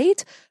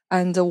aid,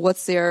 and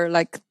what's their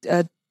like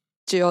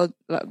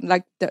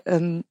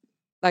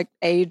like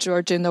age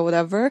or gender,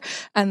 whatever,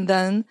 and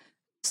then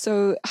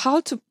so how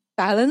to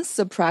balance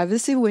the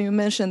privacy when you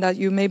mentioned that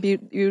you maybe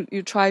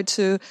you try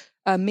to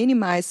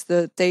minimize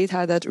the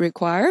data that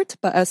required,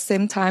 but at the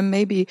same time,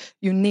 maybe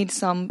you need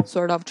some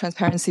sort of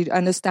transparency to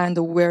understand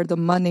where the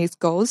money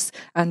goes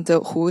and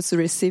who's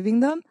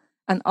receiving them,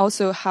 and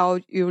also how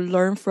you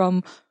learn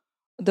from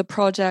the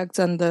project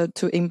and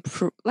to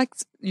improve, like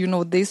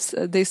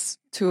these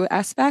two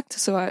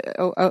aspects. So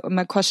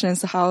my question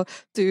is, how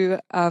do you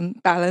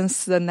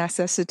balance the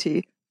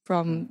necessity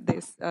from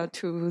these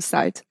two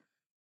sides?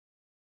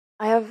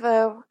 I have.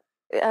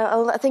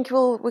 I think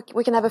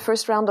we can have a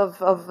first round of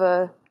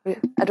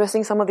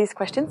addressing some of these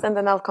questions, and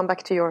then I'll come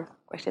back to your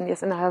question.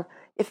 Yes, and I have.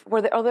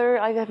 Were there other?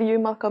 I have you,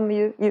 Malcolm.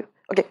 You.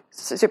 Okay,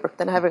 super.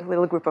 Then I have a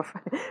little group of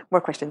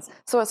more questions.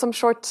 So some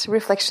short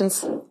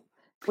reflections.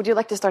 Would you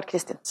like to start,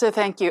 Kristin? So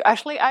thank you.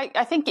 Actually,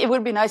 I think it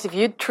would be nice if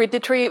the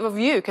three of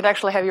you could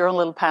actually have your own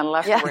little panel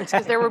afterwards,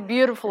 because they were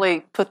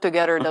beautifully put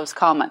together, those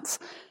comments.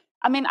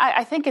 I mean,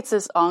 I think it's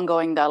this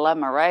ongoing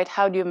dilemma, right?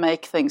 How do you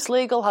make things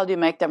legal? How do you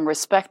make them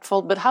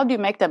respectful? But how do you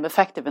make them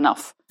effective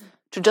enough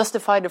to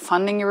justify the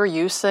funding you're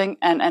using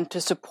and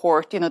to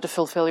support, to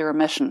fulfill your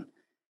mission?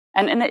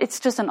 And it's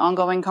just an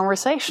ongoing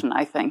conversation,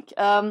 I think.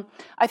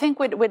 I think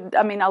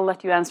I'll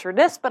let you answer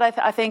this, but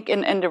I think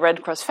in the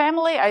Red Cross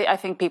family, I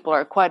think people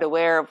are quite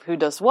aware of who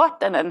does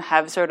what and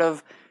have sort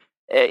of,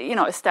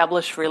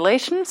 established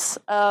relations.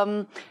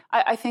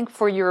 I think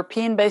for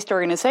European-based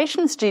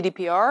organizations,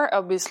 GDPR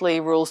obviously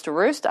rules the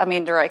roost. I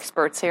mean, there are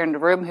experts here in the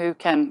room who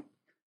can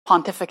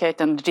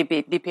pontificate on the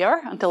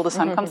GDPR until the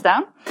sun comes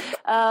down.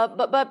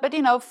 But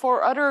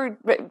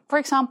for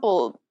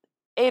example,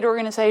 aid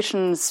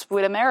organizations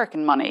with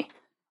American money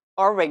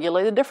are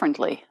regulated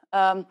differently.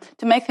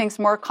 To make things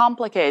more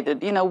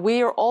complicated,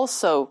 we are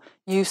also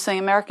using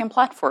American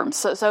platforms.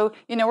 So,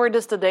 where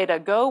does the data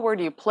go? Where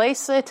do you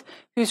place it?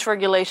 Whose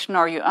regulation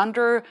are you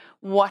under?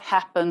 What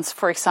happens,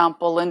 for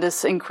example, in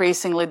this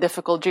increasingly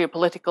difficult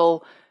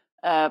geopolitical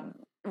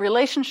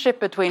relationship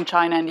between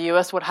China and the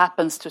US? What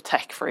happens to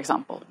tech, for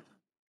example?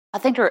 I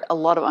think there are a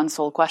lot of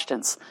unsolved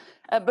questions.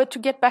 But to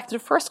get back to the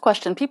first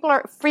question, people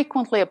are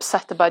frequently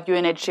upset about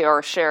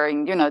UNHCR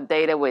sharing,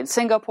 data with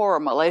Singapore or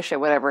Malaysia,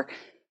 whatever.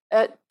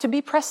 To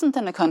be present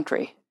in a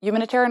country,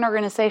 humanitarian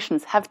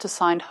organizations have to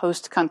sign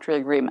host country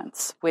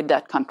agreements with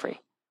that country.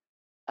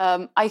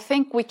 I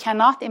think we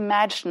cannot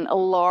imagine a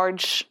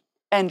large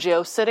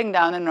NGO sitting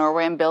down in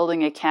Norway and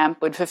building a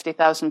camp with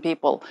 50,000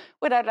 people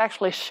without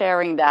actually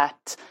sharing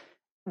that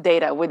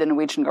data with the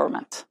Norwegian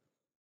government.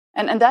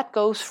 And that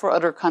goes for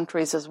other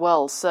countries as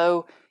well.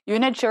 So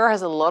UNHCR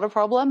has a lot of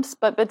problems,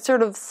 but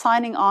sort of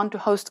signing on to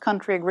host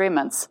country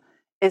agreements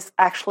is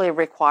actually a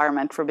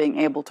requirement for being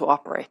able to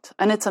operate.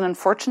 And it's an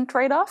unfortunate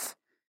trade-off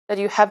that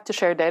you have to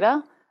share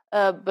data,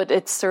 but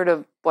it's sort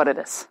of what it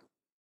is.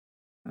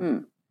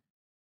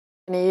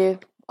 Any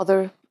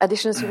other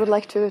additions you would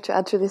like to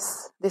add to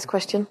this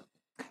question?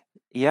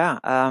 Yeah,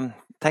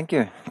 thank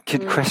you.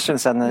 Good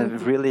questions,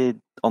 and really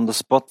on the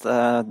spot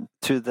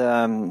to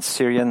the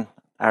Syrian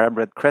Arab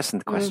Red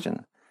Crescent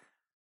question.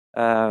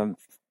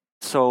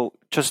 So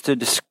just to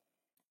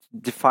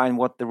define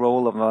what the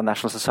role of a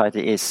national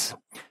society is.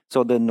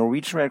 So the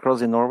Norwegian Red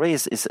Cross in Norway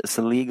is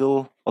a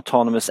legal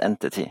autonomous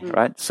entity,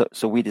 right?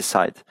 So we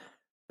decide.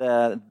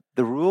 The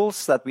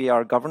rules that we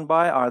are governed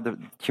by are the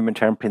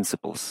humanitarian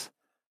principles.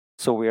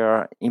 So we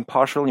are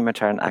impartial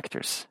humanitarian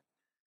actors.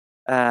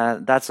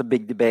 That's a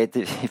big debate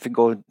if you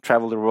go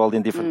travel the world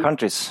in different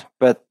countries.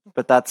 But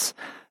that's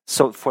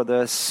so for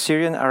the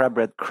Syrian Arab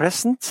Red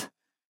Crescent,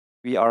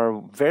 we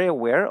are very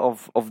aware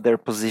of their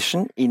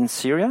position in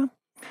Syria.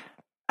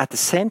 At the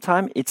same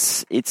time,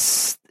 it's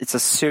a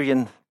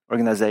Syrian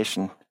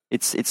organization.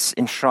 It's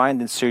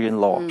enshrined in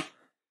Syrian law.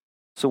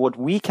 So what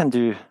we can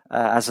do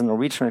as a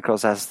Norwegian Red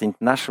Cross, as the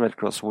International Red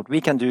Cross, what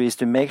we can do is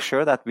to make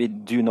sure that we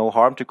do no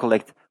harm to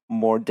collect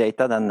more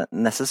data than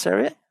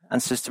necessary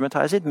and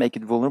systematize it, make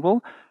it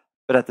vulnerable,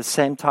 but at the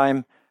same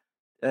time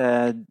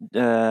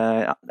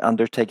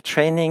undertake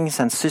trainings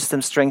and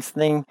system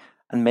strengthening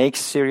and make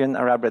Syrian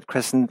Arab Red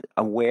Crescent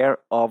aware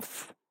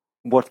of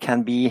what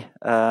can be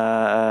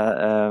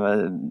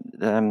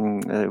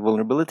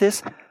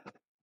vulnerabilities,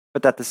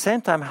 but at the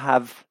same time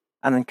have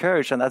and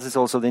encourage, and that is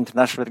also the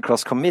International Red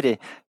Cross Committee,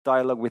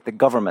 dialogue with the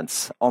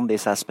governments on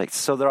these aspects.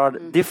 So there are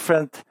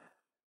different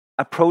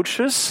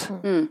approaches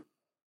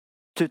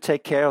to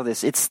take care of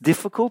this. It's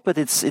difficult, but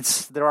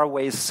there are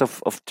ways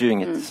of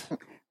doing it.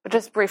 But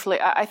just briefly,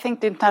 I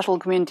think the international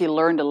community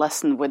learned a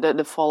lesson with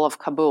the fall of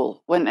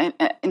Kabul, when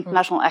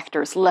international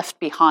actors left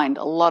behind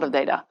a lot of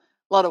data,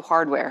 a lot of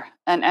hardware,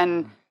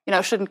 and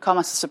it shouldn't come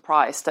as a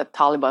surprise that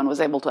Taliban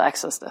was able to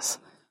access this.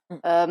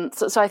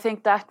 So I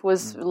think that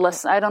was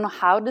lesson. I don't know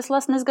how this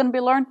lesson is going to be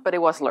learned, but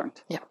it was learned.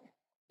 Yeah.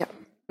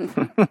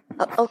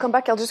 I'll come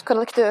back. I'll just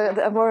collect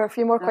a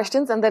few more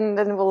questions, and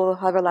then we'll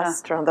have a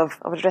last round of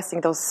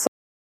addressing those.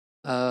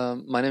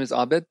 My name is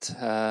Abed.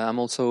 I'm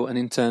also an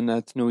intern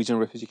at Norwegian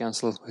Refugee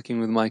Council,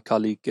 working with my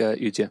colleague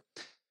Uje.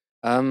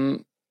 My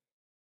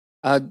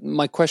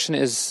question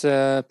is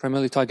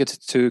primarily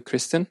targeted to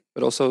Kristin,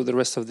 but also the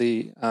rest of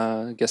the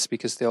guest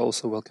speakers. They are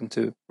also welcome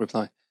to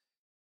reply.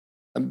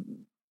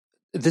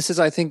 This is,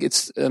 I think,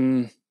 it's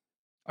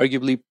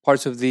arguably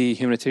part of the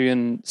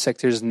humanitarian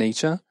sector's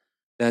nature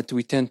that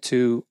we tend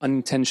to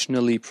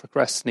unintentionally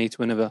procrastinate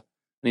whenever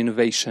an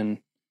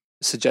innovation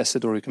is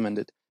suggested or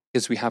recommended,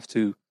 because we have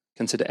to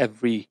consider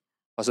every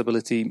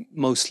possibility,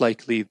 most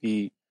likely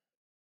the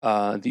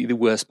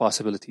worst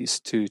possibilities,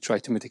 to try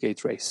to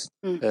mitigate risk.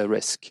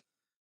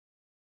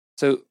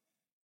 So,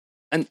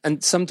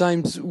 and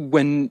sometimes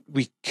when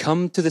we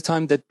come to the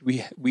time that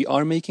we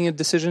are making a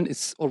decision,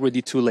 it's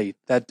already too late.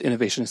 That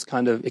innovation is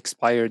kind of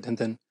expired, and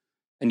then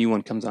a new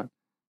one comes on.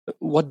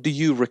 What do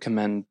you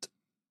recommend,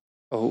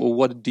 or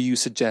what do you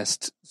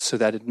suggest, so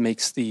that it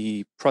makes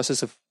the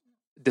process of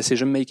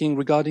decision making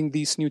regarding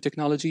these new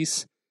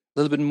technologies a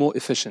little bit more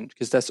efficient?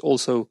 Because that's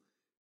also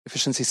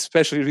efficiency,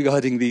 especially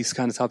regarding these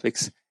kind of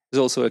topics, is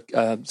also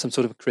some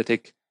sort of a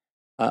critic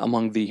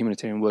among the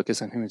humanitarian workers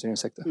and humanitarian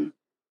sector.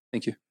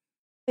 Thank you.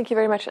 Thank you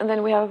very much. And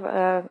then we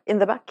have in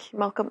the back,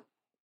 Malcolm.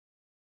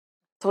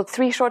 So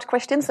 3 short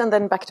questions and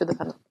then back to the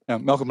panel. Yeah,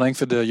 Malcolm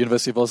Langford,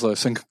 University of Oslo.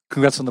 So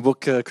congrats on the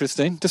book,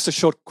 Kristin. Just a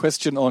short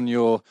question on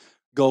your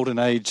golden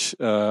age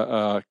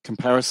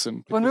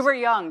comparison. When we were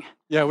young.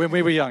 Yeah, when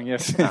we were young,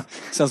 yes.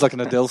 Sounds like an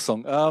Adele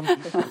song.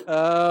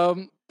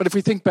 But if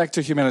we think back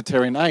to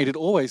humanitarian aid, it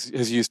always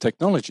has used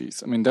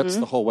technologies. I mean, that's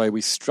the whole way we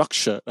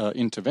structure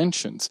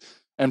interventions.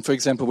 And for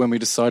example, when we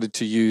decided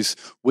to use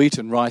wheat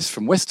and rice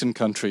from Western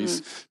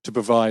countries to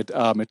provide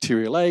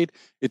material aid,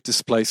 it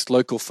displaced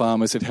local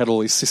farmers. It had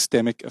all these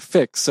systemic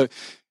effects. So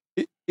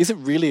is it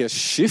really a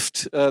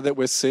shift that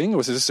we're seeing,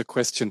 or is it just a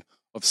question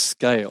of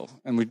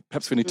scale? And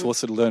perhaps we need to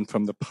also learn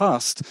from the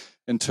past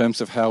in terms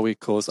of how we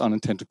cause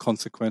unintended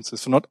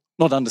consequences for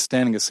not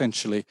understanding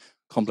essentially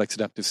complex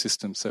adaptive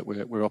systems that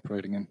we're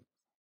operating in.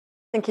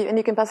 Thank you. And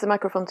you can pass the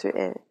microphone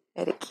to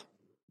Erik.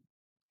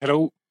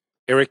 Hello.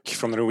 Eric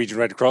from the Norwegian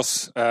Red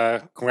Cross.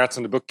 Congrats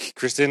on the book,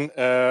 Kristin.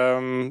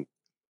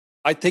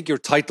 I take your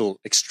title,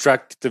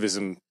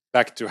 Extractivism,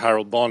 back to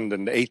Harold Bond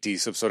in the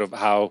 80s, of sort of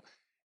how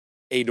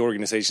aid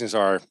organizations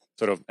are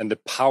sort of, and the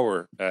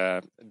power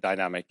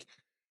dynamic,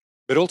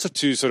 but also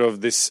to sort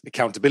of this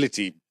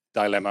accountability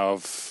dilemma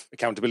of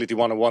accountability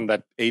 101,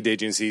 that aid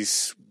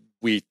agencies,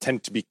 we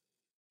tend to be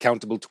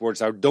accountable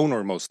towards our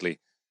donor mostly.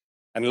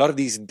 And a lot of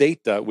these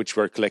data which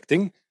we're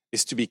collecting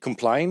is to be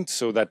compliant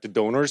so that the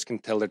donors can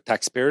tell their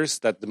taxpayers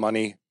that the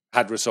money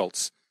had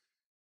results.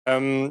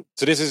 So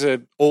this is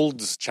an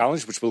old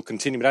challenge which will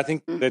continue, but I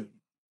think that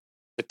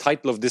the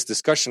title of this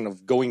discussion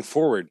of going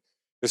forward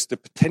is the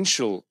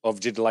potential of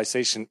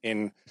digitalization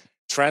in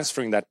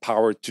transferring that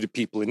power to the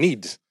people in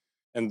need.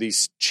 And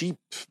these cheap,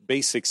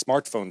 basic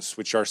smartphones,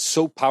 which are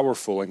so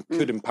powerful and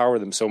could empower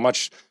them so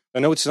much. I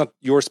know it's not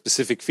your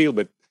specific field,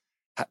 but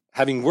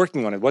having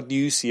working on it, what do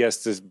you see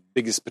as the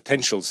biggest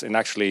potentials in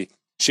actually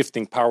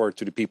shifting power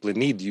to the people in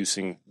need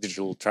using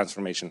digital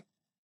transformation?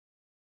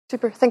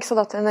 Super, thanks a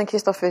lot. And then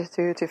Kristoffer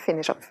to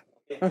finish up.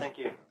 Okay, thank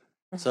you.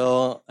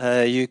 So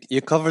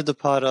you covered the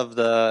part of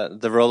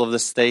the role of the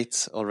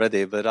state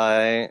already, but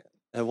I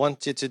I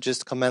want you to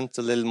just comment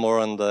a little more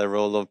on the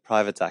role of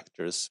private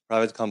actors,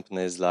 private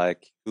companies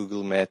like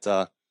Google,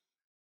 Meta,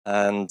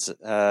 and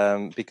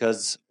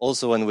because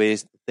also when we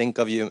think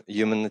of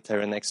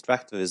humanitarian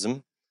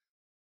extractivism,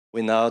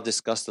 we now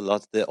discussed a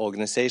lot the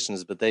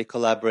organizations, but they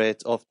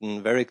collaborate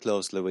often very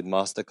closely with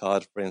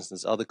MasterCard, for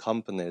instance, other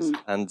companies.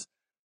 And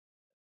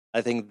I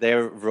think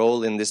their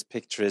role in this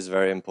picture is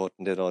very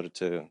important in order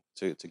to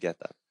get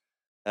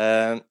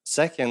that.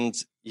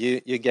 Second,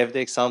 you gave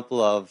the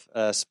example of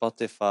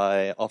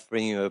Spotify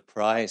offering you a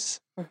prize.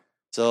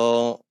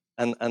 So,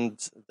 and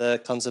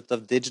the concept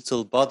of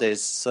digital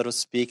bodies sort of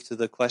speak to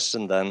the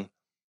question then,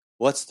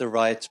 what's the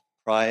right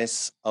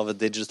price of a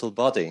digital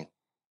body?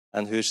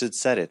 And who should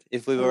set it?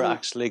 If we were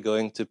actually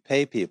going to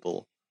pay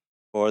people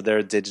for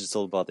their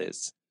digital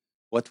bodies,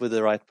 what would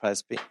the right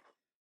price be?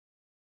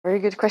 Very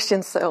good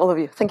questions, all of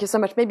you. Thank you so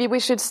much. Maybe we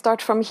should start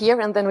from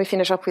here and then we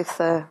finish up with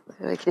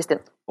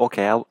Kristin.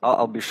 Okay,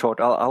 I'll be short.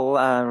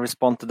 I'll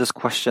respond to this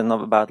question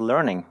about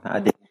learning I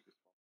did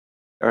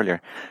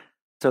earlier.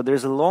 So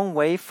there's a long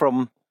way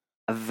from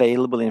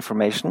available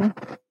information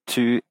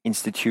to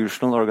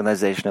institutional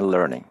organizational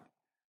learning.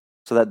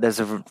 So that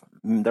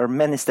there are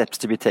many steps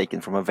to be taken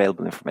from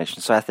available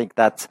information. So I think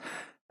that,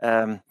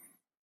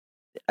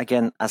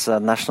 again, as a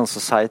national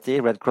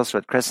society, Red Cross,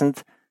 Red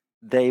Crescent,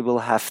 they will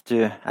have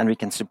to, and we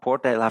can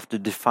support, they'll have to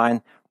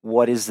define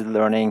what is the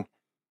learning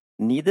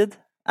needed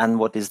and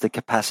what is the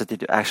capacity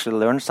to actually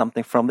learn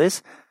something from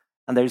this.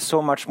 And there is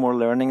so much more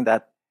learning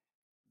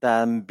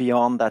than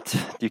beyond that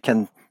you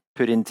can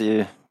put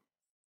into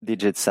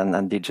digits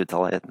and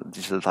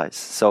digitalize.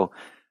 So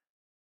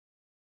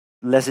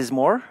less is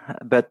more,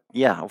 but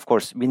yeah, of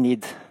course, we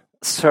need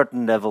a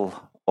certain level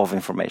of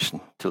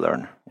information to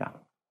learn. Yeah,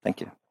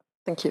 thank you.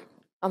 Thank you.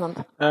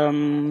 Anand.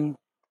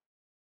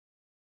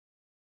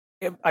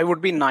 I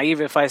would be naive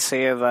if I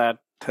say that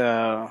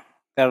there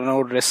are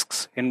no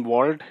risks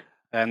involved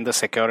in the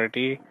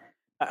security.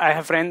 I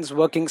have friends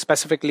working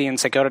specifically in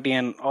security,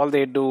 and all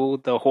they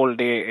do the whole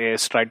day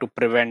is try to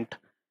prevent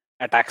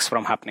attacks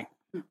from happening.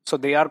 So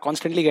they are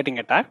constantly getting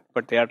attacked,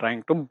 but they are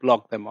trying to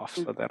block them off.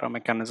 So there are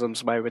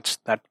mechanisms by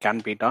which that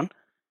can be done.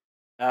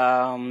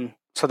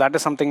 So that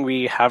is something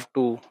we have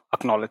to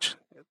acknowledge.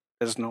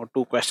 There's no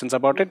two questions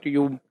about it.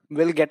 You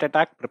will get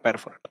attacked, prepare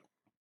for it.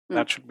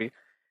 That should be.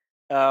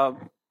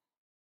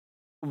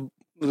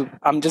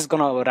 I'm just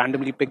going to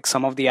randomly pick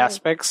some of the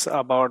aspects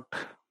about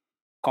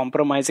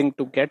compromising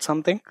to get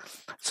something.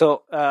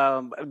 So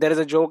there is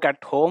a joke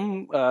at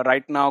home.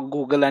 Right now,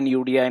 Google and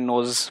UDI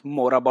knows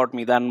more about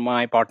me than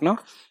my partner.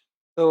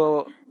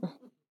 So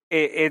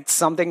it's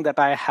something that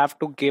I have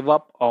to give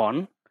up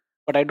on,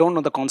 but I don't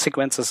know the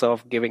consequences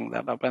of giving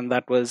that up. And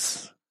that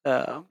was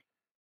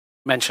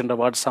mentioned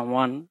about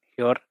someone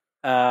here.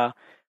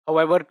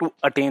 However, to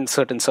attain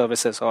certain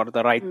services or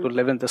the right to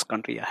live in this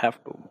country, I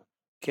have to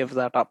give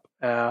that up.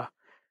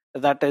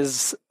 That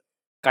is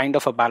kind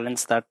of a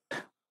balance that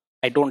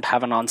I don't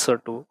have an answer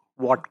to.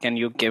 What can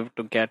you give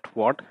to get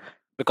what?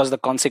 Because the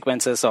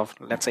consequences of,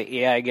 let's say,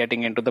 AI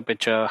getting into the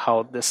picture,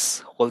 how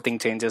this whole thing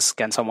changes.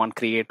 Can someone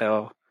create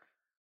a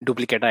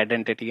duplicate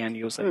identity and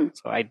use it?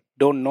 So I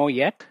don't know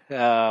yet.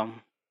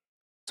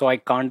 So I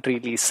can't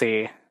really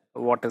say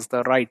what is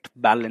the right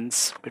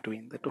balance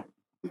between the two.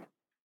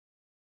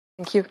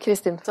 Thank you,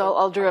 Kristin. So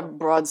I'll do a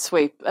broad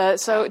sweep.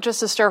 So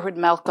just to start with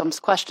Malcolm's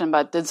question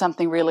about did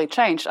something really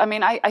change? I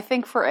mean, I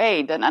think for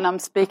aid, and I'm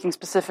speaking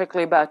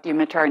specifically about the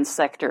humanitarian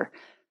sector,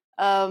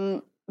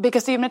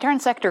 because the humanitarian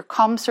sector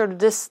comes sort of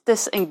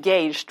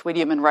disengaged with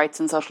human rights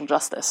and social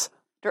justice.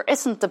 There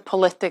isn't a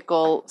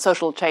political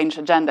social change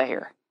agenda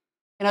here.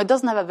 You know, it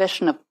doesn't have a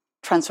vision of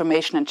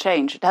transformation and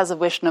change. It has a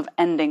vision of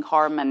ending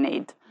harm and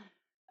need.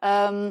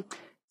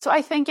 So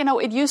I think, you know,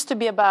 it used to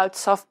be about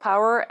soft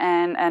power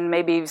and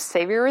maybe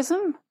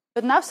saviorism,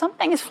 but now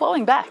something is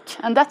flowing back,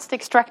 and that's the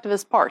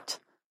extractivist part.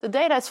 The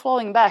data is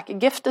flowing back. A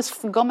gift is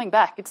coming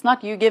back. It's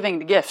not you giving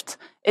the gift.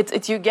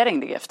 It's you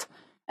getting the gift.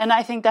 And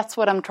I think that's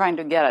what I'm trying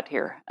to get at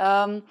here.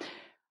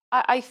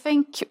 I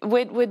think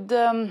with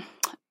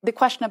the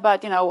question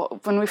about, you know,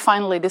 when we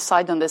finally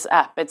decide on this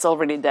app, it's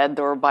already dead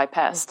or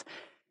bypassed.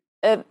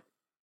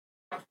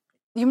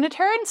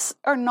 Humanitarians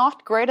are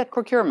not great at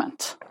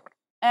procurement.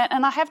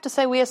 And I have to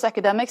say, we as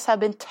academics have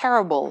been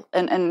terrible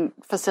in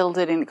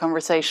facilitating the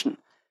conversation.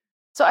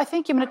 So I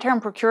think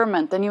humanitarian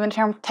procurement and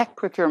humanitarian tech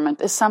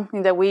procurement is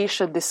something that we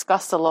should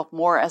discuss a lot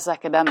more as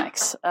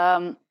academics.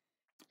 And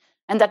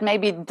that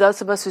maybe those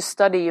of us who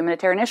study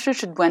humanitarian issues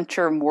should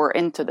venture more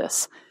into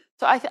this.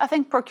 So I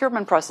think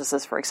procurement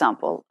processes, for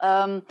example.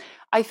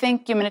 I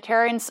think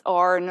humanitarians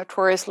are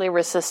notoriously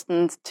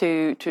resistant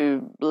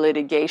to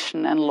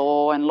litigation and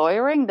law and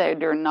lawyering.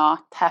 They're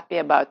not happy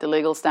about the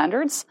legal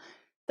standards.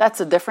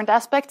 That's a different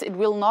aspect. It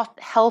will not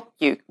help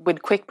you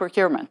with quick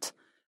procurement.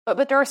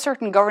 But there are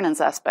certain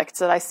governance aspects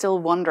that I still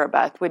wonder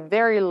about with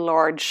very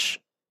large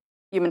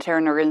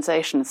humanitarian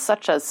organizations,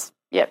 such as,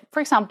 for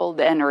example,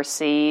 the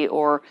NRC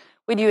or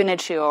with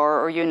UNHCR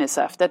or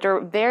UNICEF, that are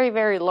very,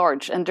 very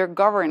large and they're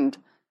governed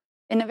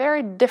in a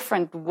very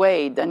different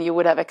way than you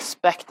would have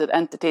expected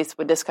entities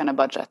with this kind of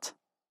budget.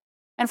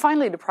 And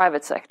finally, the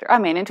private sector. I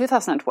mean, in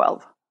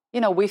 2012,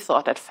 we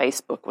thought that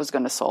Facebook was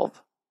going to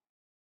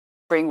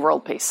bring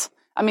world peace.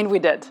 I mean, we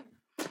did.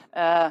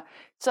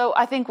 So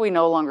I think we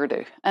no longer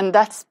do. And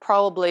that's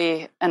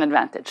probably an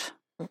advantage.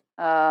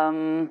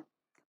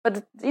 But,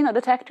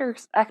 the tech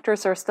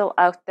actors are still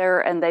out there,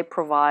 and they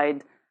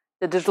provide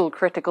the digital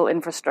critical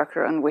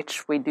infrastructure on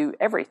which we do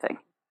everything.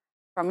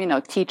 From,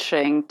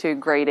 teaching to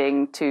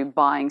grading to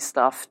buying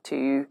stuff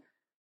to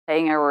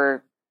paying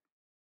our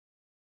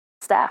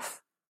staff.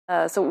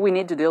 So we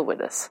need to deal with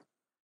this.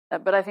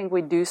 But I think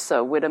we do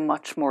so with a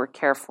much more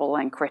careful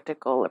and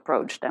critical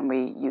approach than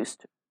we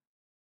used to.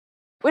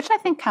 Which I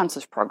think counts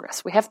as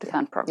progress. We have to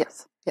count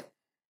progress. Yeah.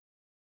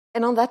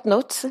 And on that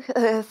note,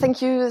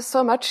 thank you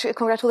so much.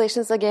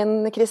 Congratulations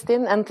again,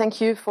 Kristin, and thank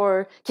you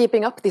for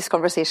keeping up this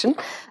conversation.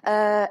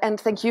 And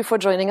thank you for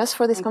joining us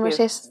for this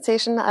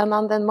conversation,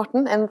 Anand and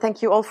Morten. And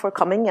thank you all for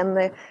coming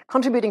and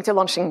contributing to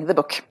launching the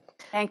book.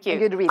 Thank you. A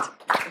good read.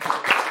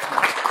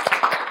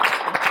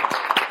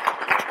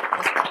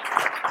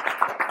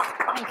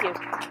 Thank you.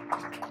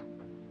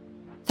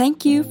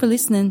 Thank you for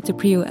listening to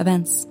PRIO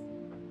Events.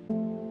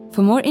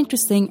 For more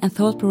interesting and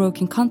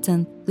thought-provoking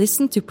content,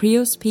 listen to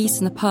PRIO's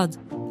Peace in a Pod,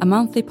 a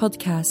monthly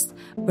podcast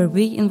where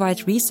we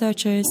invite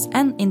researchers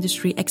and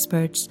industry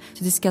experts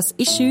to discuss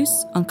issues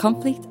on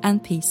conflict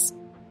and peace.